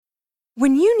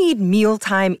When you need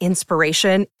mealtime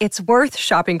inspiration, it's worth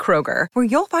shopping Kroger, where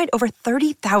you'll find over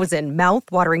 30,000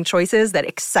 mouth-watering choices that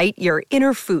excite your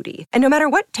inner foodie. And no matter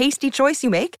what tasty choice you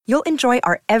make, you'll enjoy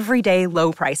our everyday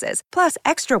low prices, plus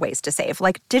extra ways to save,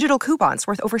 like digital coupons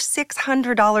worth over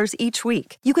 $600 each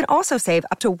week. You can also save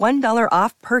up to $1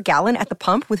 off per gallon at the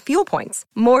pump with fuel points.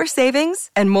 More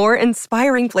savings and more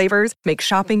inspiring flavors make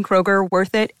shopping Kroger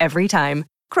worth it every time.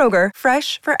 Kroger,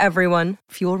 fresh for everyone.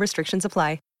 Fuel restrictions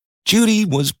apply. Judy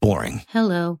was boring.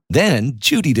 Hello. Then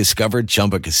Judy discovered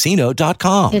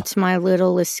ChumbaCasino.com. It's my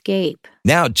little escape.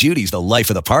 Now Judy's the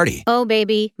life of the party. Oh,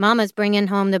 baby, mama's bringing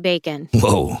home the bacon.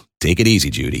 Whoa, take it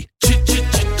easy, Judy.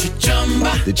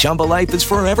 The Chumba life is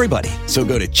for everybody. So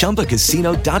go to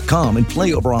ChumbaCasino.com and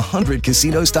play over 100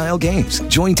 casino-style games.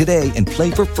 Join today and play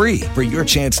for free for your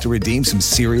chance to redeem some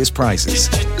serious prizes.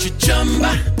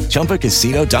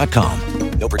 ChumbaCasino.com.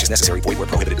 No purchase necessary. Void where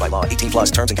prohibited by law. 18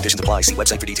 plus terms and conditions apply. See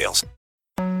website for details.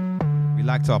 We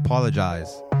like to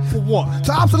apologize. For what?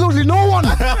 To absolutely no one.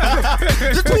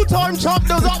 The two-time champ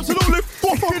does absolutely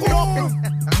fucking nothing.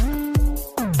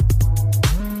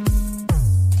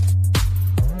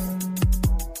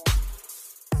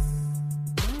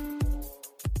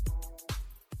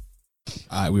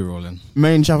 Alright, we're rolling.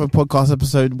 Main Chapter Podcast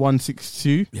episode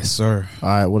 162. Yes, sir.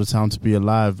 Alright, what a time to be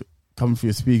alive. Coming for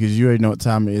your speakers, you already know what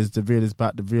time it is. The real is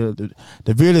back. The real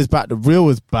is back. The real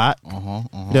is back. You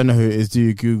don't know who it is, do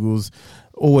you? Googles.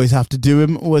 Always have to do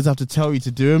him. Always have to tell you to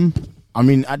do him. I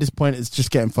mean, at this point, it's just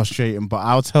getting frustrating, but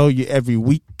I'll tell you every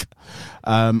week.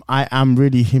 I am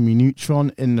really Himi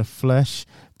Neutron in the flesh.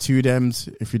 2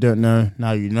 Dems. If you don't know,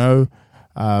 now you know.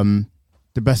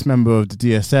 The best member of the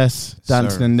DSS.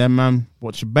 Dancing and them, man.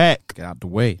 Watch your back. Get out the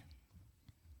way.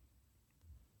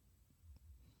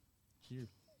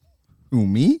 Who,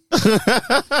 me?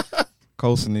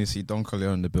 Cole Sanusi, Don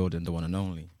Corleone in the building, the one and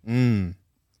only.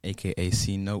 A.K.A.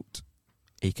 C-Note.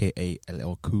 A.K.A.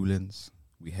 LL Coolins.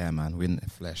 We here, man. We're in the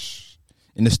flesh.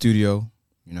 In the studio.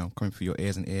 You know, coming through your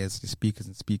ears and ears. Your speakers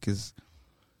and speakers.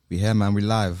 We here, man. We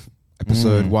live.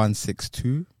 Episode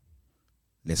 162.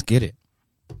 Let's get it.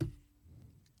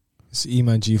 It's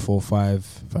E-Man G45.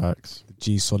 Facts. The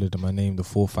G solid in my name. The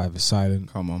 45 is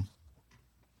silent. Come on.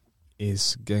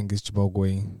 It's Genghis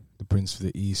Jabogwe, the Prince of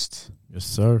the East. Yes,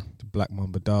 sir. The Black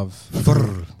Mamba Dove.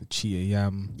 The Cheetah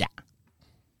Yam. Yeah.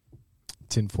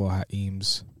 Tinfoil Hat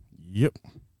Eames. Yep.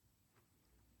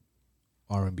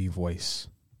 R&B voice.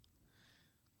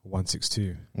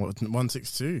 162. What,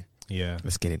 162? Yeah.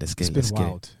 Let's get it. It's been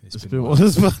wild. It's been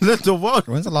When's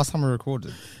the last time we recorded?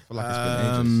 I feel like it's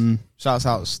been ages. Shouts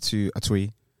outs to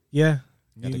Atui. Yeah.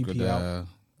 He had a good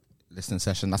listening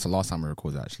session. That's the last time we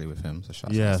recorded actually with him. So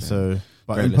shouts yeah, out to so him.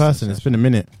 but Great in person, listening it's been a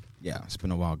minute. Yeah, it's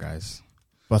been a while, guys.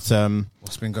 But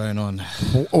what's been going on?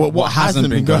 What hasn't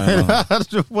been going on?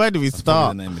 Where do we That's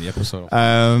probably start? the name of the episode.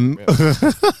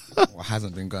 What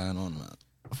hasn't been going on, man?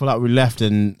 I feel like we left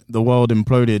and the world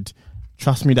imploded.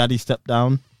 Trust me, Daddy stepped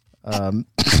down.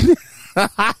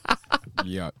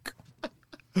 Yuck.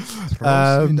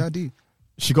 Daddy.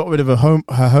 She got rid of her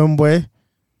homeboy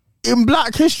in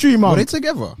Black History Month. Were they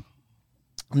together?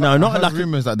 No, not like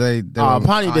rumors that they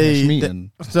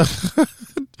apparently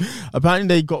apparently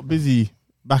they got busy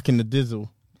back in the dizzle,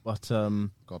 but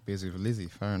got busy with Lizzie.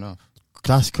 Fair enough.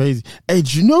 That's crazy. Hey,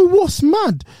 do you know what's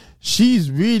mad?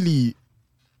 She's really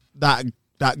that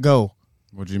girl.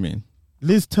 What do you mean?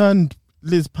 Liz turned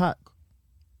Liz Pack.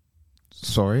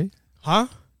 Sorry? Huh?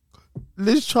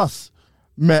 Liz Truss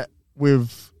met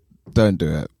with. Don't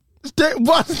do it.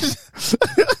 What?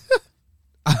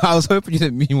 I was hoping you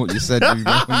didn't mean what you said when you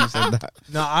said that.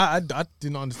 No, I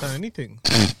did not understand anything.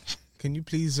 Can you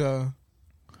please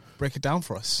break it down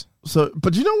for us? So,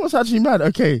 but you know what's actually mad?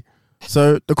 Okay,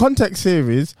 so the context here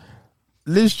is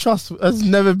Liz Truss has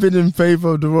never been in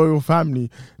favour of the royal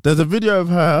family. There's a video of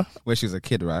her where she's a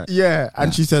kid, right? Yeah,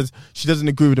 and she says she doesn't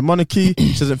agree with the monarchy.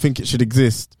 She doesn't think it should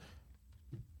exist.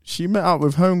 She met up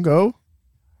with Homegirl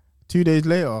 2 days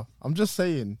later. I'm just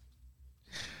saying.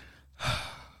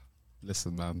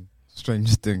 Listen, man.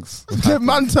 Strange things. The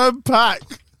man turned back.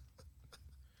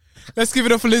 Let's give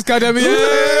it up for Liz, goddammit.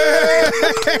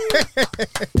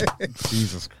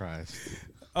 Jesus Christ.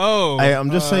 Oh. Hey, I'm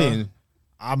just saying.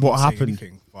 What happened?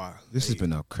 This has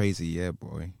been a crazy year,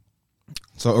 boy.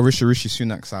 So Rishi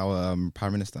Sunak's our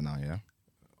prime minister now,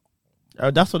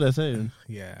 yeah? That's what they're saying.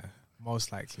 Yeah,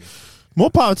 most likely. More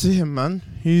power to him, man.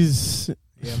 He's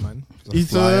man.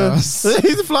 He's a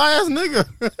fly ass nigga.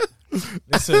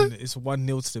 Listen, it's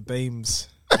 1-0 to the Bames.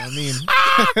 You know what I mean?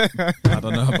 I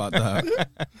don't know about that.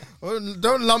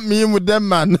 Don't lump me in with them,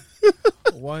 man.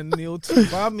 1-0 to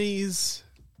Bummies.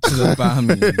 to the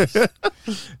Bammies.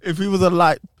 If he was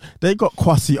they got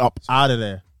Kwasi up out of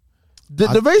there. The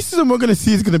racism we're gonna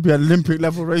see is gonna be Olympic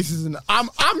level racism. I'm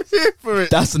here for it.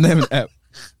 That's the name of the app.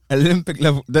 Olympic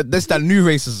level. That's that new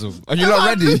racism. Are you not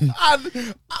ready?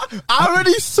 I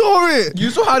already saw it. You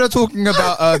saw how they're talking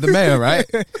about the mayor, right?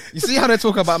 You see how they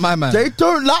talk about my man. They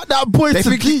don't like that boy. They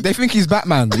think he's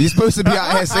Batman. He's supposed to be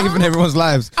out here saving everyone's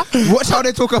lives. Watch how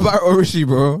they talk about Orishi,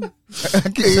 bro. I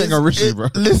keep saying Orishi, bro.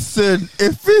 Listen,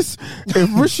 if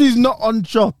Rishi's not on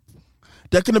job,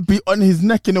 they're gonna be on his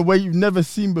neck in a way you've never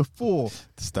seen before.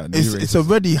 It's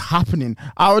already happening.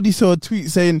 I already saw a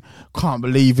tweet saying, "Can't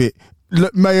believe it.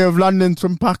 Mayor of London's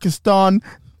from Pakistan.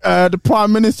 The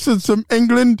Prime Minister's from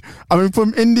England.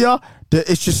 From India.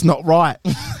 It's just not right."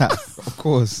 Of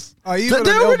course. They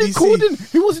already called in.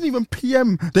 He wasn't even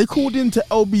PM. They called in to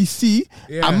LBC,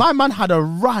 and my man had a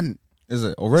rant. Is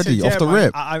it already off the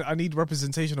rip? I need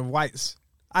representation of whites.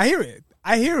 I hear it.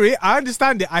 I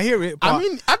understand it. I hear it. But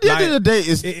at the end of the day,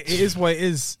 it is what it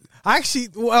is.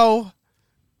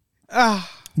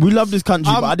 We love this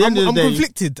country, but at the end of the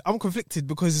day, I'm conflicted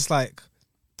because it's like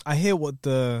I hear what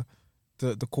the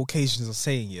Caucasians are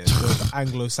saying here, the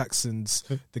Anglo-Saxons,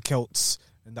 the Celts,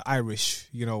 and the Irish.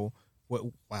 The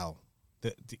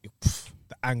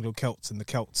Anglo-Celts and the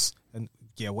Celts and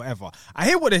whatever. I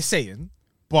hear what they're saying,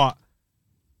 but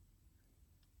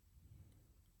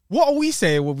what are we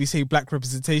saying when we say black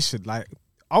representation? Like,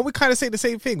 are we kind of saying the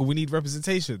same thing? Or we need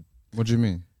representation? What do you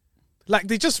mean? Like,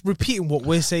 they're just repeating what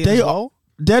we're saying as well.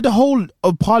 They're the whole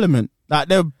of Parliament. Like,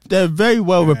 they're very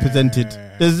well represented.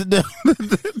 Their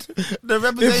representation. Their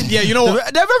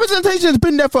representation has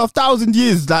been there for 1,000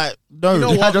 years. Like,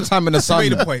 no, you had your time in the sun. You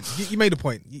made a point. You made a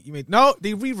point. No,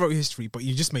 they rewrote history, but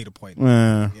you just made a point.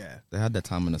 Yeah, they had their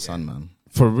time in the sun, man.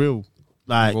 For real.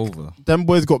 Like, them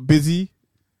boys got busy.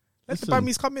 Let the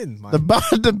Bammies come in, man.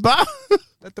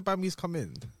 Let the Bammies come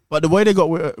in. But the way they got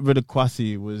rid of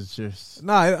Kwasi was just...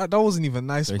 Nah, that wasn't even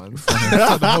nice, man.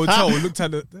 At the hotel, we looked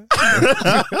at it.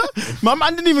 My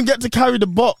man didn't even get to carry the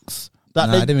box. I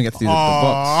didn't even get to do the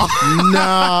box. Nah.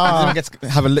 I didn't even get to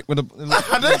have a lick with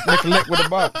the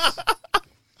box.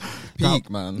 Peak,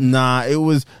 man. Nah, it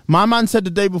was... My man said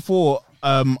the day before,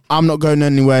 I'm not going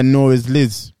anywhere, nor is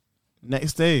Liz.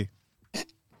 Next day.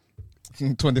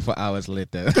 24 hours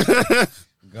later.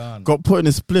 Gone. Got put in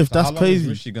a spliff. So that's crazy. How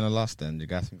long is she gonna last then? You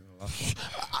guys think gonna last?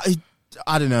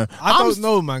 I don't know. I don't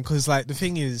know, man, because like the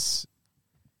thing is,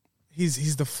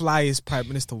 he's the flyest prime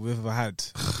minister we've ever had.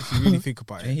 If you really think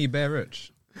about it, ain't he bare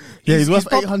rich? Yeah, he's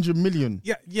worth 800 million.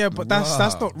 Yeah, but that's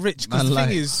not rich. Because the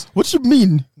thing is, what you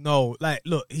mean? No, like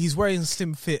look, he's wearing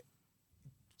slim fit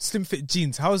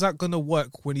jeans. How is that gonna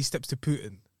work when he steps to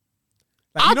Putin?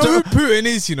 Like, you know who Putin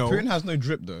is, you know. Putin has no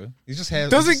drip though. He's just hair.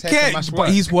 Doesn't care, but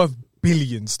he's worth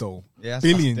billions though. Yeah,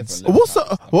 billions.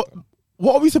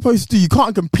 What are we supposed to do? You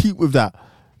can't compete with that.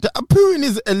 Putin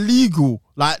is illegal.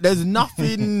 Like, there's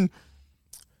nothing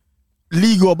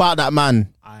legal about that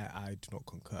man. I do not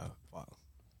concur. But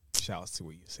shout out to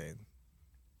what you're saying.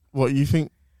 What you think?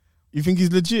 You think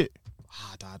he's legit?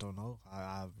 I don't know.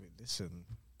 Listen,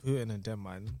 Putin and them,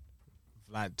 man.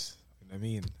 Vlad. You know what I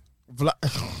mean?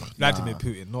 Vladimir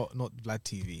Putin, not Vlad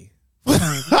TV.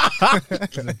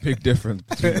 There's a big difference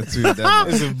between the two of them.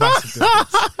 There's a massive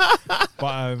difference.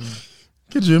 But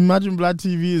could you imagine Vlad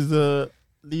TV as the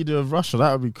leader of Russia?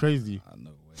 That would be crazy.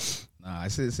 No way. Nah,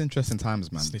 it's interesting times,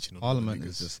 man. Parliament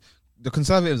is just, the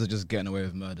Conservatives are just getting away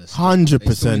with murder. 100%.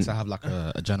 They still need to have like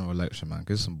a general election, man.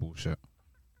 Because it's some bullshit.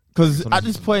 Because at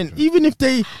this point, even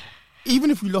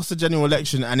if we lost the general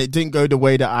election and it didn't go the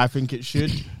way that I think it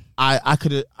should. I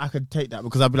could take that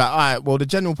because I'd be like, all right, well, the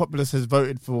general populace has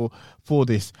voted for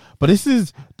this, but this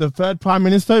is the third prime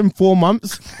minister in 4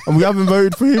 months, and we haven't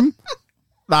voted for him.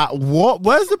 Like, what?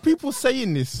 Where's the people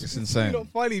saying this? It's insane. It's not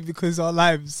funny because our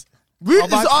lives,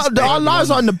 our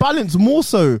lives are in the balance more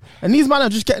so, and these men are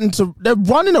just they're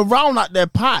running around like their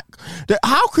pack.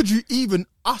 How could you even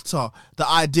utter the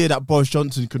idea that Boris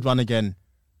Johnson could run again?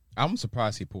 I'm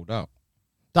surprised he pulled out.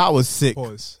 That was sick.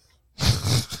 Pause.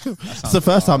 It's the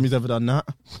first time he's ever done that.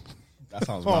 That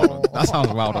sounds wild. That sounds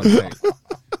wild on tape.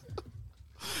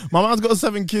 My man's got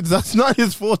 7 kids. That's not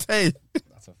his forte.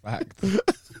 That's a fact.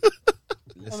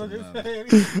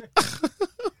 Listen,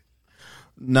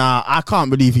 nah, I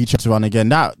can't believe he tried to run again.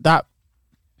 That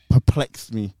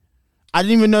perplexed me. I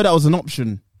didn't even know that was an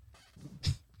option.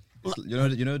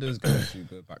 You know those guys who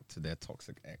go back to their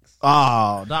toxic ex.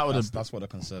 Oh, that would have. That's what the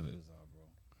Conservatives are, bro.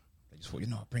 They just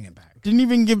thought, bring it back. Didn't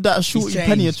even give that shorty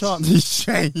Penny a chance. He's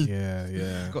changed.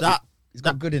 Yeah. He's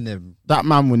got good in him. That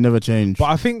man would never change. But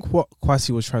I think what Kwasi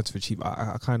was trying to achieve,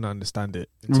 I kind of understand it.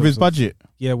 With his budget?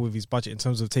 Yeah, with his budget, in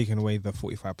terms of taking away the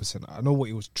 45%. I know what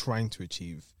he was trying to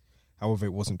achieve. However,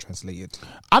 it wasn't translated.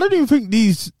 I don't even think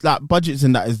these like budgets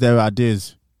and that is their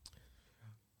ideas.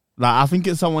 Like, I think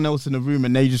it's someone else in the room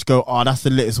and they just go, oh, that's the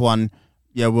latest one.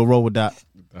 Yeah, we'll roll with that.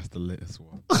 That's the latest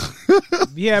one.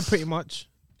 Yeah, pretty much.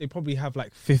 They probably have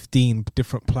like 15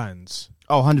 different plans.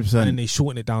 Oh, 100%. And then they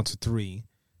shorten it down to 3.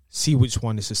 See which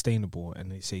one is sustainable.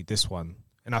 And they say this one.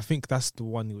 And I think that's the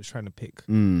one he was trying to pick.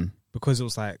 Because it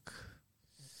was like...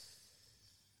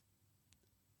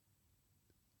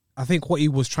 I think what he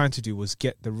was trying to do was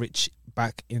get the rich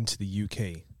back into the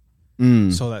UK.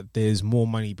 So that there's more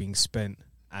money being spent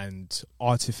and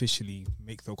artificially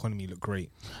make the economy look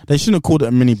great. They shouldn't have called it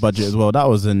a mini budget as well. That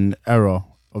was an error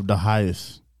of the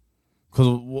highest. Because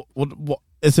what?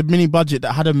 It's a mini budget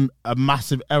that had a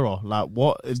massive error. Like,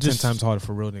 what? It's just 10 times harder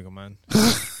for a real nigga, man.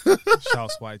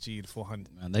 Shouts YG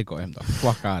 400. Man, they got him the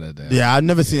fuck out of there. Yeah, I've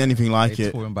never seen anything like they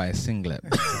it. tore him by a singlet.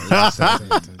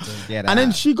 And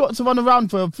then she got to run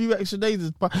around for a few extra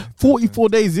days. 44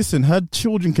 days. Listen, her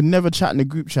children can never chat in the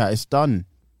group chat. It's done.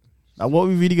 Like, what are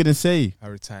we really gonna say?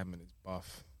 Her retirement is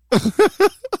buff.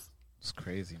 It's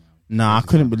crazy, man. Nah, I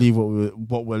couldn't believe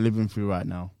what we're living through right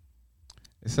now.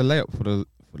 It's a layup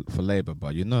for Labour,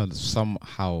 but you know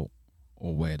somehow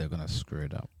or way they're gonna screw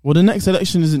it up. Well, the next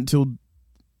election isn't till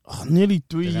nearly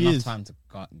 3 There's years. enough time to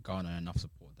garner enough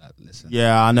support that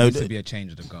Yeah, I know. There needs to be a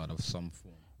change of the guard of some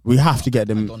form. We have to get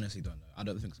them. I honestly don't know. I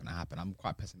don't think it's gonna happen. I'm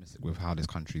quite pessimistic with how this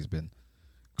country's been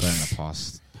going in the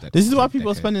past. This is why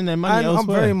people are spending their money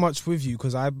elsewhere. I'm very much with you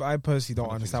because I personally don't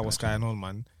understand what's going on,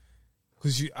 man.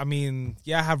 Because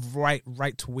I have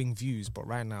right to wing views, but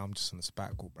right now I'm just on a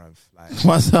sabbatical, bruv. Like,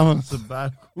 what's that on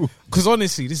sabbatical? Because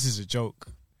honestly, this is a joke.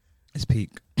 It's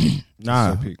peak.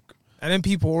 Nah. It's so peak. And then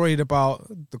people worried about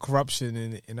the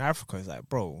corruption in Africa. It's like,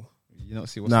 bro, you don't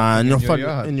see what's in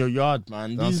your your yard,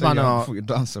 man. Don't These say man are you're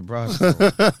dancer, bro.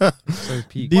 So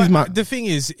peak. The thing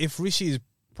is, if Rishi is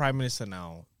prime minister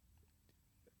now,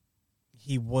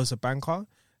 he was a banker.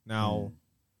 Now,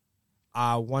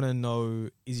 I want to know,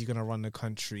 is he going to run the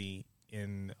country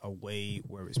in a way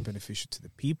where it's beneficial to the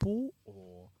people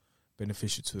or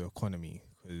beneficial to the economy?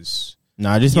 Because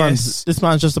this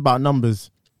man's just about numbers.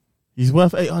 He's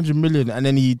worth 800 million, and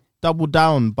then he doubled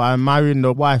down by marrying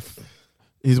the wife.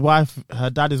 His wife, her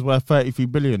dad is worth 33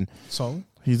 billion. So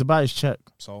he's about his check.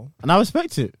 So, and I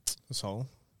respect it. So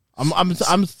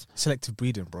I'm selective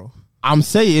breeding, bro. I'm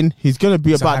saying he's gonna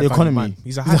be about the economy. Man.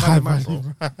 He's a high value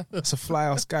man, bro. That's a fly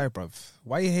ass guy, bruv.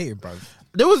 Why are you hating, bruv?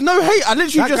 There was no hate. I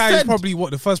literally that guy said is probably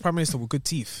the first prime minister with good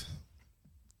teeth.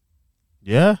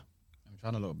 Yeah, I'm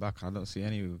trying to look back. I don't see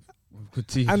any with good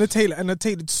teeth. And a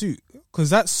tailored suit,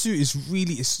 because that suit is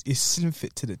really is slim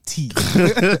fit to the teeth.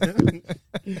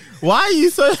 Why are you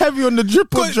so heavy on the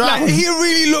drip or dry? Like, he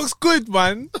really looks good,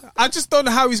 man. I just don't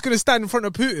know how he's gonna stand in front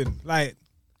of Putin. Like,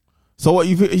 so what,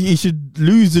 you think he should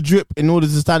lose the drip in order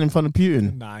to stand in front of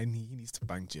Putin? Nah, he needs to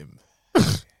bang gym.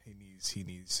 he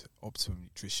needs optimum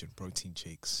nutrition, protein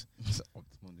shakes.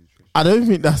 I don't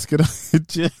think that's good.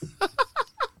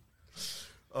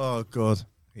 Oh God.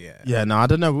 Yeah. No, I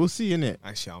don't know. We'll see, innit?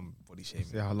 Actually, I'm body shaming.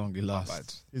 See how long he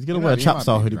lasts. He's gonna wear a trap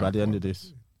style hoodie by the end of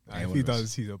this. If he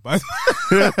does, he's a bad.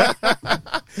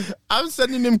 I'm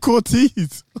sending him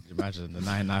Cortez. Imagine the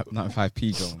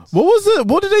 95p Jones. What was it?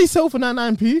 What did they sell for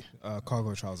 99p?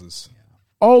 Cargo trousers.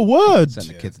 Oh, word! Sent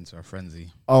the kids into a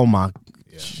frenzy. Oh my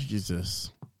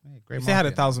Jesus! Hey, if they had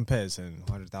 1,000 pairs and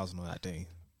 100,000 on that day,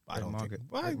 I don't market. think.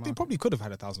 Well, they probably could have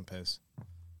had 1,000 pairs.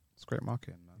 It's great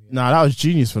marketing, man. Nah, that was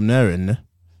genius from their end.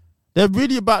 They're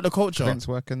really about the culture. Events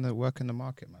work in the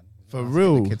market, man. For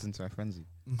real. The kids into a frenzy.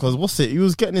 Because what's it? He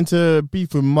was getting into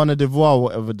beef with Mana d'Ivoire,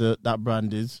 whatever that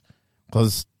brand is.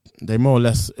 Because they more or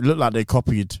less, it looked like they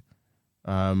copied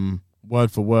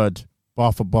word for word,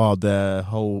 bar for bar, their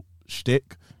whole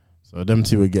shtick. So them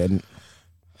two were getting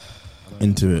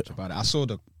into it. About it. I saw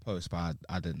the post, but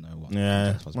I didn't know what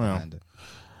was behind it.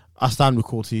 I stand with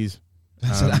Cortez.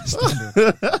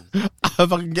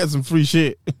 If I can get some free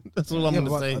shit, that's all I'm going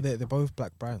to say. They're both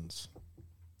black brands.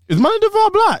 Is Mana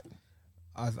d'Ivoire black?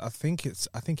 I think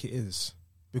it is,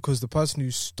 because the person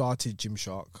who started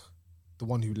Gymshark, the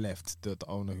one who left, the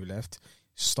owner who left,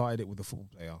 started it with a football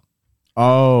player.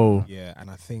 Oh, yeah,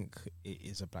 and I think it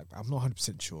is a black. I'm not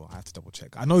 100% sure. I have to double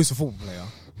check. I know he's a football player,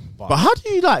 but how do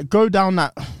you go down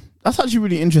that? That's actually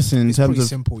really interesting in terms of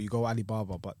simple. You go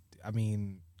Alibaba, but I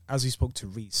mean, as we spoke to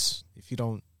Reese, if you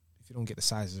don't get the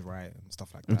sizes right and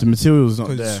stuff like that, if the material's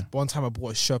not there. One time I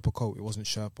bought a Sherpa coat. It wasn't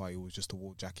Sherpa. It was just a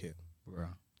wool jacket. Bruh.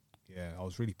 Yeah, I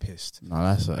was really pissed. No,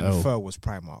 that's and the fur was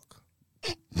Primark.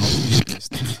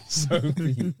 So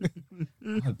mean.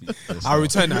 I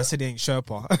returned it. I said it ain't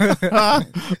Sherpa.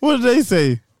 What did they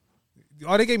say?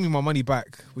 Oh, they gave me my money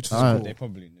back, which was Alright. cool. They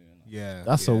probably knew. Yeah,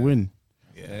 That's yeah. a win.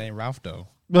 It ain't Ralph though.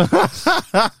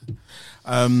 I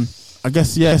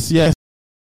guess yes.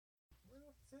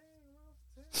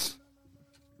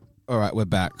 All right, we're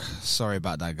back. Sorry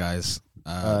about that, guys.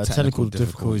 Technical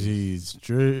difficulties.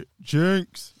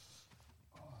 Jinx.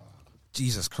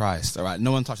 Jesus Christ! All right,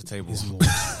 no one touch the table.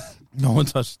 No one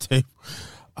touched the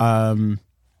table.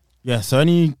 Yeah. So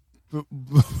any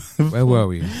Where were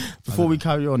we? before we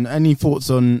carry on, any thoughts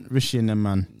on Rishi and them,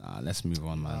 man? Nah, let's move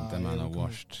on, man. Them man are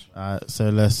washed. So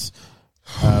let's.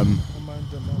 E-man,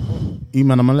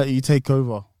 I'm gonna let you take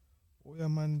over. Oh yeah,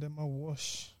 man, them I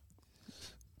wash.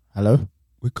 Hello.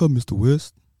 Wake up, Mr.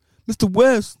 West. Mr.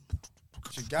 West.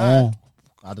 Oh,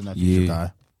 I don't know if you're a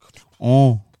guy.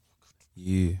 oh,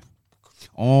 yeah.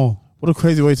 Oh, What a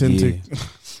crazy way to yeah. enter.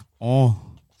 Oh,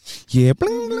 yeah.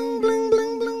 Bling, bling, bling,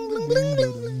 bling, bling, bling,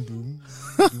 bling,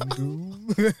 bling.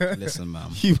 Listen, man.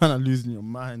 You man are losing your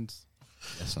minds.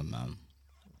 Listen, man.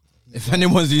 If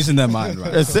anyone's using their mind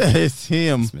right It's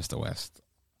him. it's Mr. West.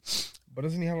 But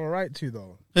doesn't he have a right to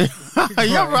though? You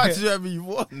have a right to do whatever you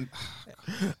want.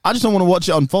 I just don't want to watch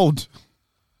it unfold.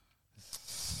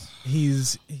 He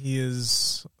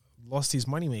has lost his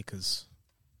money makers.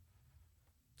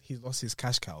 He's lost his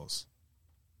cash cows.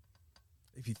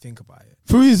 If you think about it,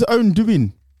 Through his own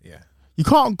doing. yeah. You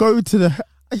can't go to the.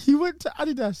 He went to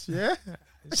Adidas, yeah?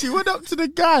 She went up to the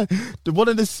guy, one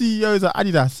of the CEOs at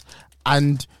Adidas,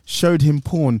 and showed him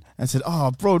porn and said,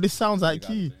 "Oh, bro, this sounds like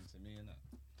you."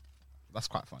 That's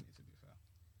quite funny, to be fair.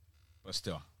 But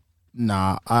still,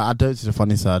 Nah, I don't see the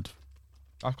funny side.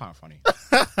 that's kind of funny.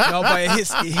 No, but it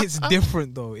hits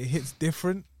different though. It hits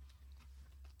different.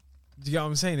 Do you get what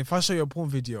I'm saying? If I show you a porn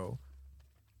video,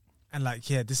 and like,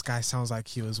 yeah, this guy sounds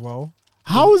like you as well.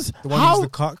 How's The one who's the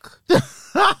cuck.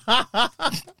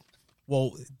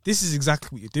 Well, this is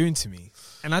exactly what you're doing to me,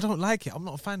 and I don't like it. I'm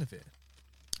not a fan of it.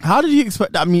 how did you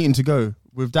expect that meeting to go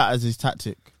with that as his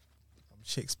tactic? I'm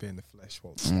Shakespeare in the flesh.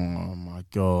 Well, Oh my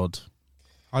god!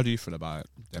 How do you feel about it,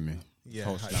 Demi? yeah.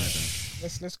 Whole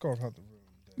shenanigans. Let's go around the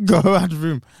room. Go out of the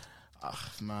room.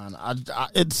 Man,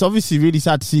 it's obviously really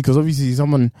sad to see because obviously he's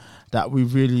someone that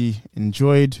we've really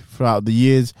enjoyed throughout the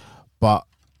years, but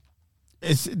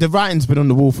it's the writing's been on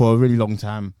the wall for a really long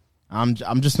time. I'm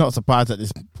just not surprised at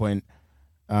this point.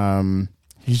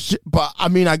 But I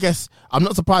mean, I guess I'm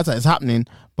not surprised that it's happening.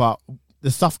 But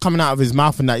the stuff coming out of his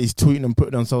mouth and that he's tweeting and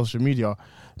putting on social media,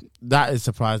 that is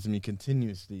surprising me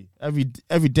continuously. Every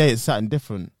day it's something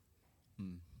different.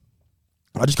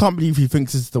 I just can't believe he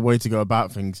thinks this is the way to go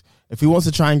about things. If he wants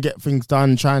to try and get things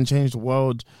done, try and change the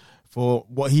world for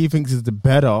what he thinks is the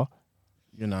better,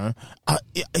 you know,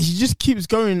 he just keeps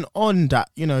going on that,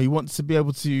 you know, he wants to be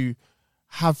able to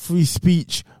have free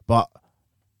speech, but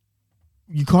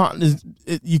you can't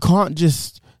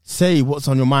just say what's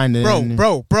on your mind.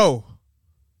 Bro.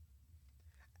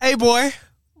 Hey, boy.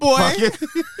 I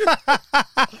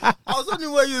was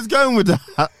wondering where you was going with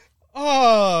that.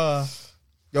 Oh.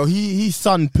 Yo, he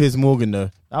sunned Piers Morgan though.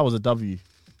 That was a W.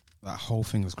 That whole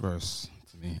thing is gross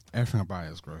to me. Everything about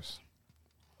it is gross.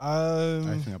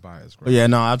 Everything about it is gross. But yeah,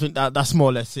 no, I think that's more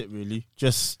or less it really.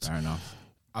 Just Fair enough.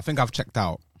 I think I've checked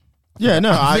out. yeah,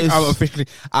 no, I think I've officially,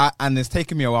 and it's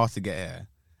taken me a while to get here.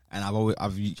 And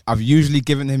I've usually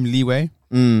given him leeway.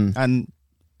 And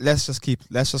let's just keep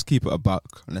it a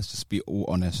buck, and let's just be all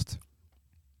honest.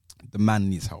 The man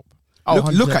needs help.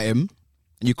 Look at him.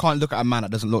 And you can't look at a man that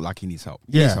doesn't look like he needs help.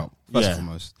 He needs help first and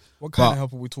foremost. What kind of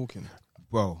help are we talking?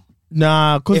 Bro,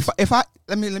 nah, cause if I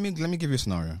let me give you a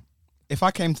scenario. If I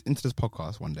came into this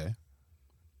podcast one day,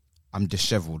 I'm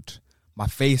disheveled. My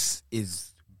face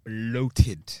is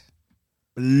bloated,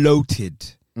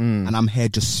 and I'm here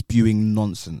just spewing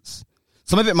nonsense.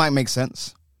 Some of it might make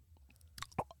sense.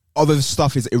 Other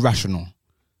stuff is irrational.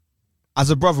 As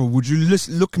a brother, would you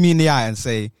look me in the eye and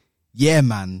say, "Yeah,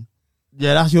 man"?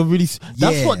 yeah, that's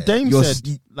what Dame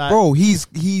said. Like, Bro, he's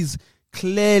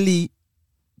clearly.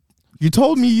 you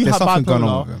told me you There's had something going on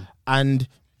bipolar with him. and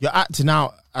you're acting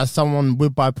out as someone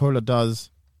with bipolar does.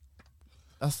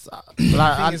 That's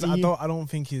I don't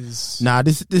think he's. nah.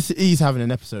 This he's having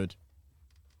an episode,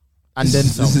 and then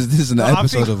some. This is an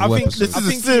episode of a episode. This is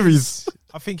a series.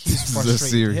 I think he's This is a frustrated,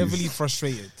 series. heavily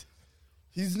frustrated.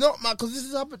 He's not, man, because this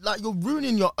is like you're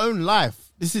ruining your own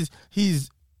life. He's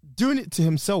doing it to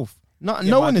himself. No I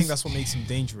one think is. that's what makes him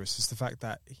dangerous. Is the fact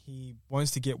that he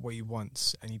wants to get what he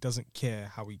wants, and he doesn't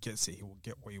care how he gets it. He will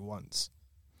get what he wants.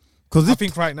 Because I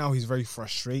think right now he's very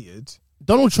frustrated.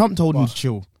 Donald Trump told him to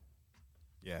chill.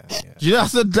 Yeah. You know,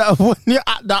 that's when you're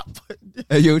at that.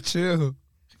 Hey, yo, chill.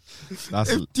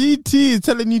 That's If DT is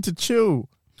telling you to chill,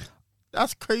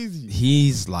 that's crazy.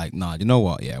 he's like, nah. You know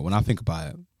what? Yeah, when I think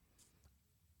about it,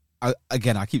 I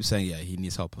keep saying, yeah, he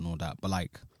needs help and all that, but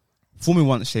like, fool me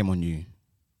once, shame on you.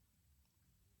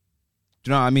 Do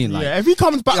you know what I mean? Like, yeah, if he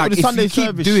comes back with the Sunday if you keep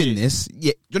service doing shit, this,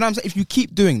 yeah, do you know what I'm saying? If you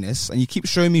keep doing this and you keep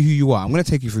showing me who you are, I'm gonna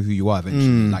take you through who you are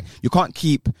eventually. Like, you can't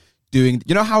keep doing.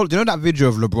 You know that video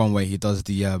of LeBron where he does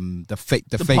the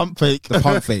pump fake. the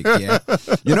pump fake. Yeah,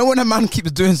 you know when a man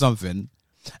keeps doing something,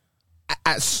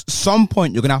 at some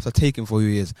point you're gonna have to take him for who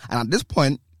he is. And at this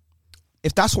point,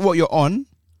 if that's what you're on,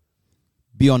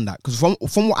 be on that. Because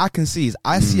from what I can see is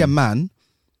I see a man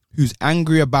who's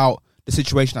angry about the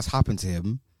situation that's happened to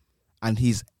him. And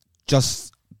he's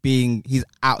just he's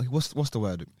out. What's the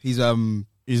word? He's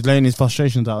laying his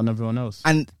frustrations out on everyone else.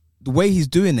 And the way he's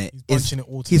doing it He's bunching it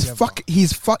all together.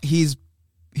 he's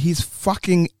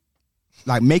fucking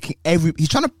like making he's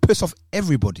trying to piss off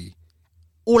everybody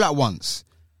all at once.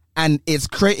 And it's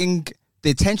creating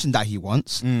the attention that he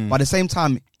wants. But at the same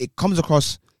time, it comes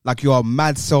across like you're a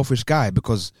mad selfish guy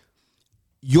because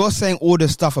you're saying all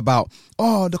this stuff about,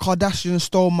 oh, the Kardashians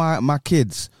stole my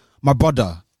kids, my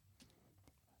brother.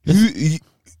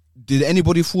 Did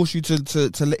anybody force you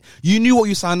to you knew what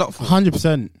you signed up for?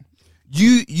 100%.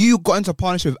 You got into a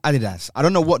partnership with Adidas. I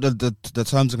don't know what the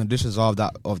terms and conditions are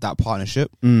of that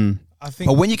partnership. I think,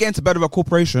 but when you get into bed with a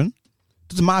corporation,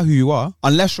 doesn't matter who you are,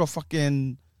 unless you're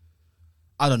fucking,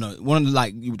 I don't know, one of the,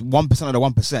 like 1% of the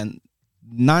 1%.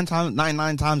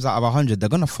 99 times out of 100, they're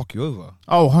gonna fuck you over.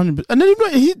 Oh, 100%. And then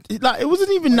it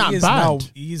wasn't even that bad.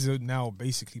 He's now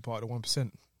basically part of the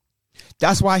 1%.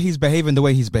 That's why he's behaving the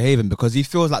way he's behaving, because he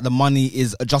feels like the money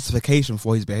is a justification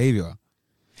for his behavior.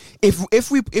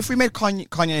 If we made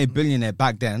Kanye a billionaire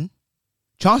back then,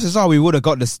 chances are we would have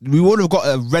got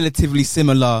a relatively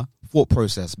similar thought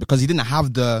process, because he wouldn't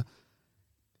have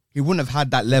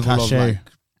had that level of like.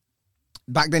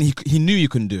 Back then, he knew you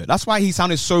couldn't do it. That's why he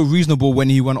sounded so reasonable when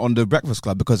he went on the Breakfast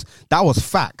Club, because that was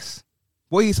facts.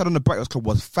 What he said on the Breakfast Club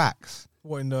was facts.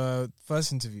 What, in the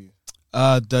first interview?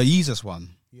 The Yeezus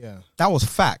one. Yeah. That was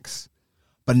facts.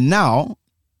 But now,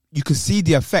 you can see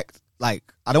the effect. Like,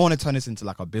 I don't want to turn this into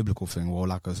like a biblical thing or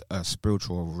like a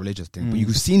spiritual or religious thing, but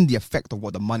you've seen the effect of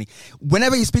what the money...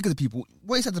 Whenever he's speaking to people,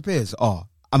 what he said to peers, oh,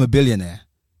 I'm a billionaire.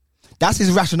 That's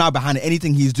his rationale behind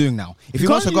anything he's doing now. If he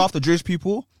wants to go after Jewish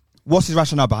people... What's his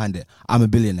rationale behind it? I'm a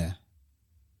billionaire.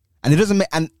 And it doesn't make...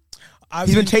 And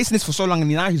he's been chasing this for so long,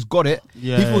 and now he's got it.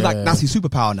 Yeah, he feels like that's his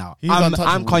superpower now.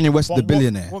 I'm Kanye West, the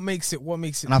billionaire. What makes it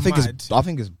and I think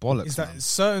it's bollocks. Is that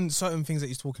certain things that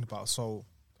he's talking about. So,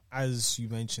 as you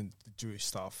mentioned, the Jewish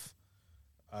stuff,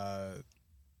 the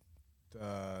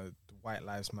White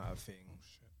Lives Matter thing.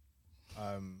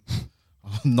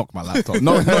 Knock my laptop.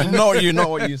 No, you know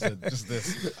what you said. Just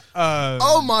this.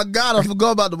 Oh my God, I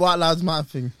forgot about the White Lives Matter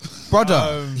thing.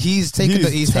 Brother, he's taking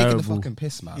the fucking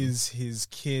piss, man. His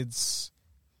kids,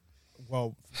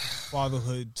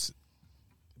 fatherhood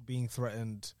being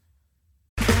threatened.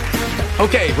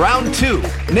 Okay, round 2.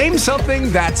 Name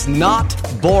something that's not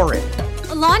boring.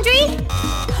 A laundry?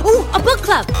 Ooh, a book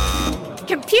club.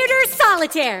 Computer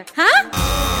solitaire,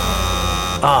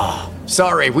 huh?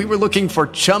 Sorry, we were looking for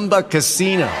Chumba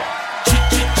Casino.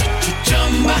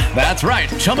 That's right,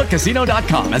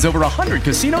 ChumbaCasino.com has over 100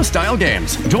 casino-style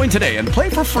games. Join today and play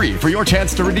for free for your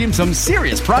chance to redeem some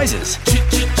serious prizes.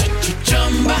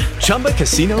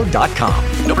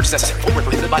 ChumbaCasino.com. No purchase necessary. Void where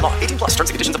prohibited by law. 18+ terms and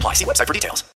conditions apply. See website for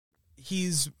details.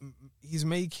 He's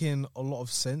making a lot of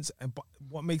sense, but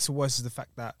what makes it worse is the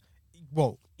fact that,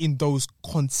 in those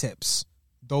concepts,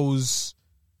 those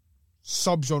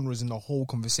subgenres in the whole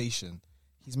conversation,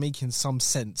 he's making some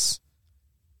sense.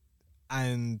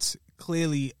 And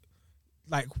clearly,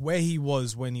 like where he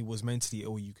was when he was mentally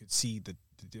ill, you could see the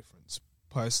difference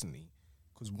personally,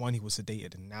 because one, he was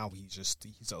sedated, and now he's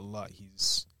alert,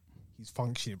 he's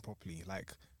functioning properly.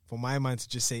 Like, for my man to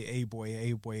just say "hey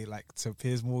boy," like to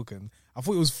Piers Morgan, I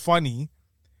thought it was funny,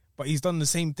 but he's done the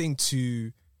same thing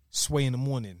to Sway in the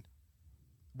Morning,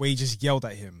 where he just yelled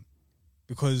at him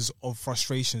because of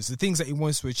frustrations, the things that he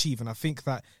wants to achieve. And I think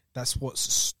that that's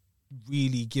what's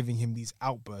really giving him these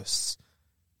outbursts.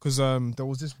 Because there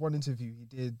was this one interview he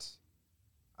did,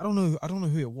 I don't know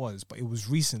who it was, but it was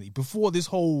recently, before this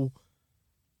whole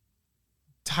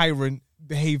tyrant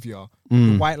behavior,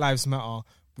 the White Lives Matter,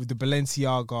 with the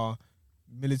Balenciaga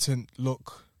militant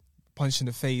look, punch in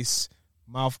the face,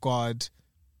 mouth guard.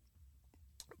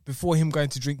 Before him going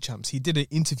to Drink Champs, he did an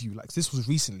interview, like this was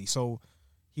recently, so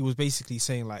he was basically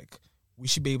saying like, we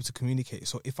should be able to communicate.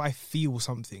 So if I feel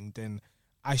something, then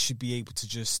I should be able to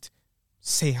just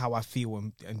say how I feel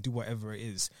and do whatever it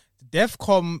is.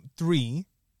 DEFCON 3,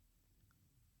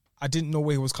 I didn't know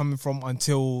where he was coming from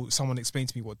until someone explained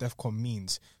to me what DEFCON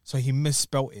means. So he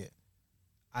misspelt it,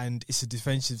 and it's a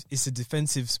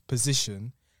defensive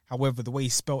position. However, the way he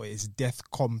spelt it is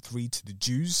DEFCON 3 to the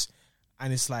Jews,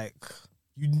 and it's like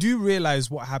you do realize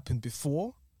what happened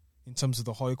before in terms of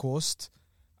the Holocaust.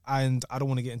 And I don't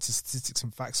want to get into statistics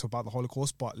and facts about the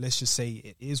Holocaust, but let's just say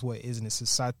it is what it is, and it's a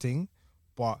sad thing.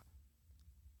 But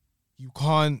you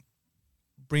can't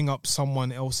bring up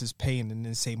someone else's pain and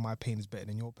then say my pain is better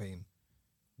than your pain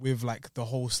with like the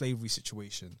whole slavery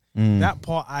situation. That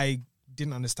part I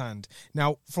didn't understand.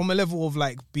 Now, from a level of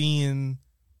like being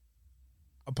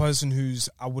a person who's,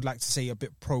 I would like to say, a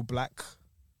bit pro-black,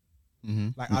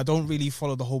 like I don't really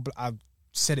follow the whole, I've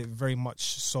said it very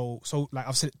much so like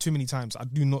I've said it too many times, I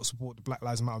do not support the Black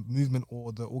Lives Matter movement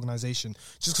or the organization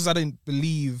just because I didn't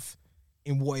believe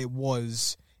in what it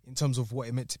was in terms of what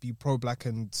it meant to be pro-black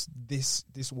and this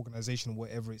organization,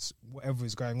 whatever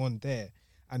is going on there.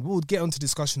 And we'll get onto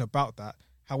discussion about that.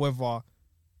 However,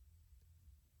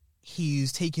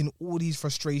 he's taking all these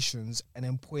frustrations and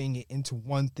then putting it into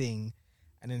one thing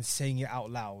and then saying it out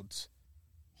loud,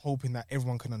 hoping that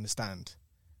everyone can understand.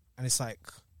 And it's like,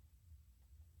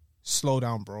 slow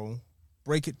down, bro.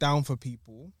 Break it down for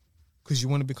people because you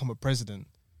want to become a president.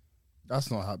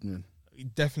 That's not happening.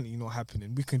 Definitely not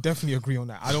happening. We can definitely agree on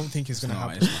that. I don't think it's going to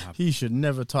happen. He should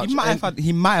never touch. He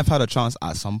might have had a chance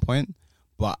at some point,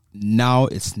 but now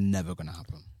it's never going to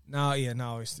happen. Now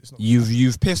it's not.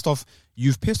 You've pissed off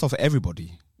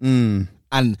everybody, and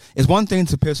it's one thing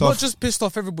to piss off. Not just pissed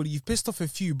off everybody. You've pissed off a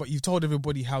few, but you've told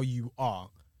everybody how you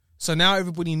are. So now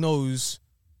everybody knows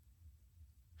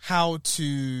how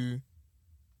to.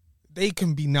 They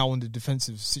can be now in the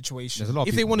defensive situation.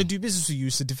 If they want to do business with you,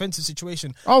 it's a defensive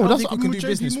situation. Oh, that's what can do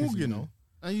business with you, know.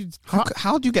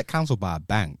 How do you get cancelled by a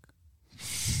bank?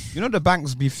 You know the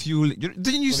banks be fueling.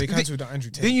 Didn't you? They cancelled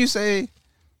Andrew Tate. Didn't you say?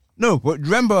 No, but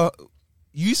remember,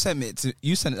 you sent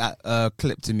that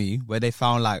clip to me where they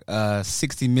found like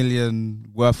 60 million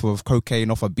worth of cocaine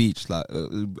off a beach, like,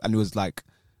 and it was like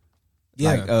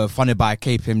funded by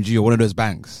KPMG or one of those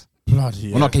banks. Bloody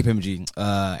well, not KPMG,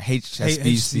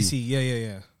 HSBC.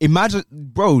 Yeah. Imagine,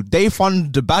 bro, they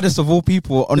fund the baddest of all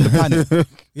people on the planet.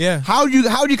 Yeah. How do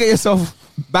you get yourself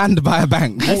banned by a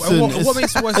bank? What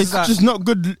makes it worse is that it's just not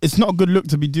good. It's not a good look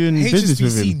to be doing business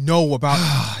with him. know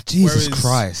about Jesus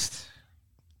Christ.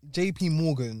 JP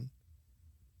Morgan,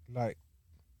 like,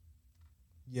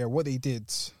 yeah, what they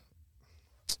did,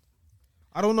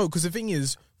 I don't know, because the thing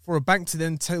is, for a bank to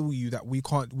then tell you that we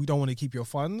don't want to keep your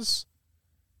funds,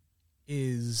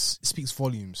 speaks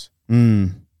volumes.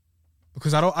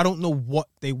 Because I don't know what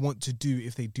they want to do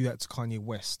if they do that to Kanye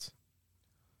West.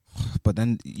 But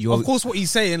then of course, what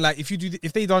he's saying, like,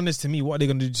 if they done this to me, what are they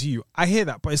going to do to you? I hear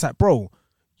that, but it's like, bro,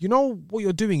 you know what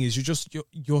you're doing is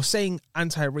you're saying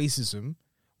anti-racism,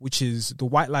 which is the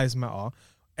white lives matter,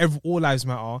 all lives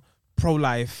matter,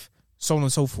 pro-life, so on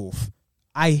and so forth.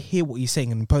 I hear what he's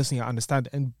saying, and personally, I understand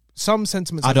it. And some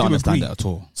sentiments I don't understand it at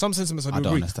all. Some sentiments I do don't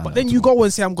agree. understand. But then you go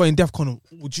and say I'm going DEFCON on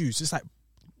all Jews. It's like,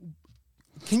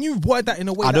 can you word that in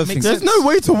a way that makes sense? There's no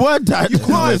way to word that. You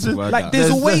can't. Like, there's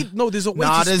a way. No, there's a way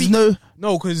to speak.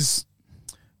 No, because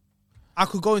I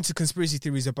could go into conspiracy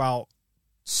theories about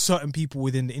certain people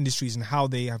within the industries and how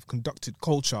they have conducted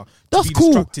culture to be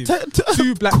destructive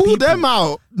to black people. Call them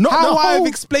out. Not how I've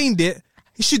explained it.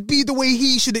 It should be the way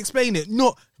he should explain it,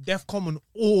 not DEFCON on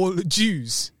all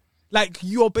Jews. Like,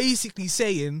 you're basically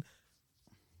saying,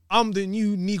 I'm the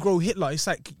new Negro Hitler. It's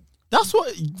like, that's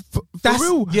what for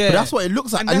real. Yeah, but that's what it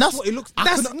looks like, and that's what it looks.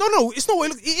 No, it's not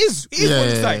what it looks. It is what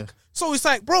it's like. So it's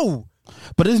like, bro.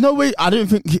 But there's no way. I don't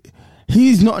think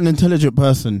he's not an intelligent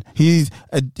person. He's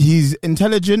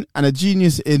intelligent and a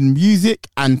genius in music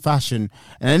and fashion,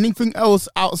 and anything else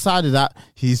outside of that,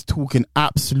 he's talking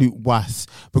absolute wass.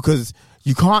 Because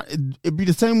you can't. It'd be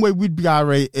the same way we'd be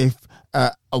irate if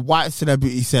a white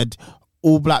celebrity said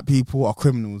all black people are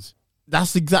criminals.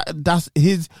 That's his That's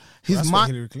what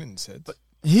Hillary Clinton said.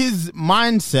 His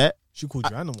mindset. She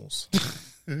called you animals.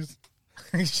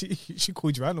 she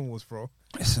called you animals, bro.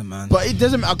 Listen, man. But it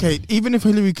doesn't. Okay, even if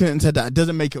Hillary Clinton said that, it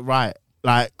doesn't make it right.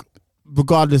 Like,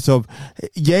 regardless of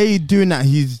doing that,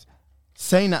 he's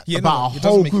saying that about a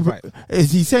whole group.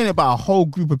 He's saying it about a whole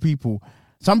group of people.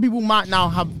 Some people might now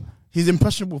have his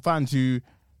impressionable fans who,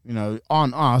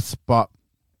 aren't us, but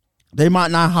they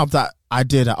might now have that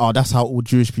idea that, oh, that's how all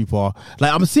Jewish people are.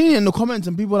 Like, I'm seeing it in the comments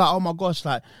and people are like, oh my gosh,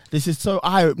 like, this is so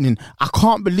eye-opening. I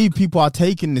can't believe people are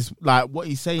taking this, like, what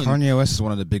he's saying. Kanye West is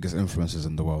one of the biggest influences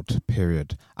in the world,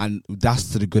 period. And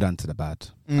that's to the good and to the bad.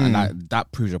 And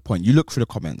that proves your point. You look through the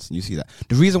comments and you see that.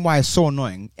 The reason why it's so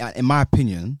annoying, in my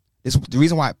opinion, the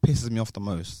reason why it pisses me off the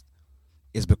most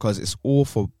is because it's all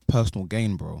for personal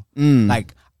gain, bro.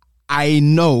 Like, I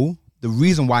know the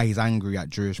reason why he's angry at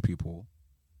Jewish people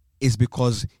is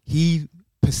because he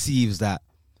perceives that,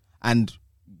 and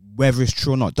whether it's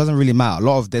true or not, doesn't really matter.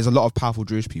 There's a lot of powerful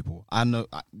Jewish people. I know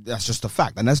that's just a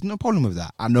fact, and there's no problem with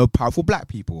that. I know powerful black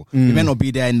people. They may not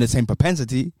be there in the same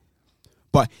propensity,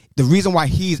 but the reason why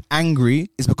he's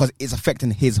angry is because it's affecting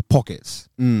his pockets.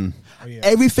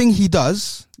 Everything he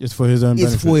does It's for his own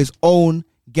benefit. is for his own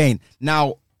gain.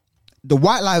 Now, the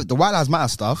White Lives Matter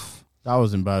stuff, That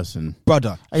was embarrassing.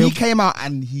 brother, he came out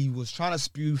and he was trying to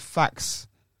spew facts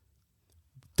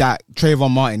that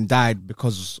Trayvon Martin died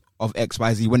because of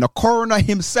XYZ, when the coroner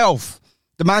himself,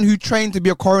 the man who trained to be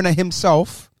a coroner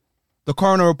himself, the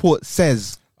coroner report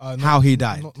says how he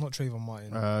died. Not Trayvon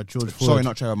Martin. George Floyd. Sorry,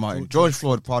 not Trayvon Martin. George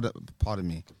Floyd, pardon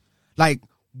me. Like,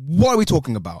 what are we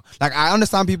talking about? Like, I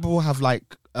understand people have like,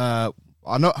 I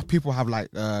know people have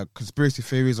like conspiracy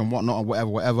theories and whatnot or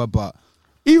whatever, but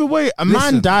Either way, a man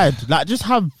Listen. died. Like, just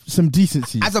have some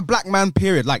decency. as a black man,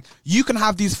 period, like, you can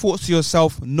have these thoughts to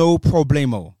yourself, no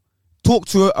problemo. Talk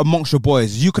to it amongst your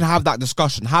boys. You can have that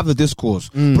discussion, have the discourse.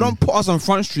 But don't put us on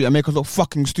Front Street and make us look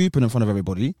fucking stupid in front of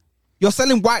everybody. You're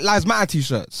selling White Lives Matter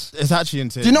t-shirts. It's actually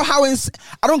insane. Do you know how I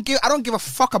don't give a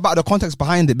fuck about the context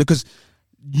behind it, because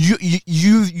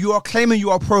you are claiming you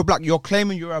are pro-black, you're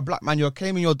claiming you're a black man, you're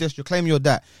claiming you're this, you're claiming you're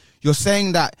that. You're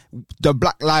saying that the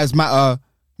Black Lives Matter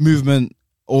movement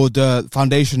or the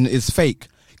foundation is fake.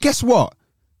 Guess what?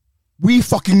 We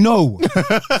fucking know.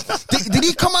 did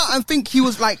he come out and think he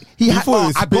was like he had? thought he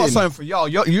was I got spitting. something for y'all.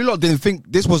 You lot didn't think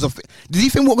this was a. Did he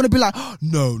think we're gonna be like, oh,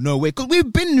 no way? Because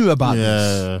we've been knew about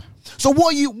this. So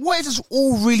what is this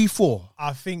all really for?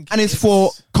 I think, And it's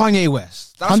for Kanye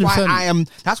West. That's 100%. why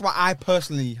that's why I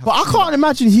personally have But I can't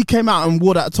imagine he came out and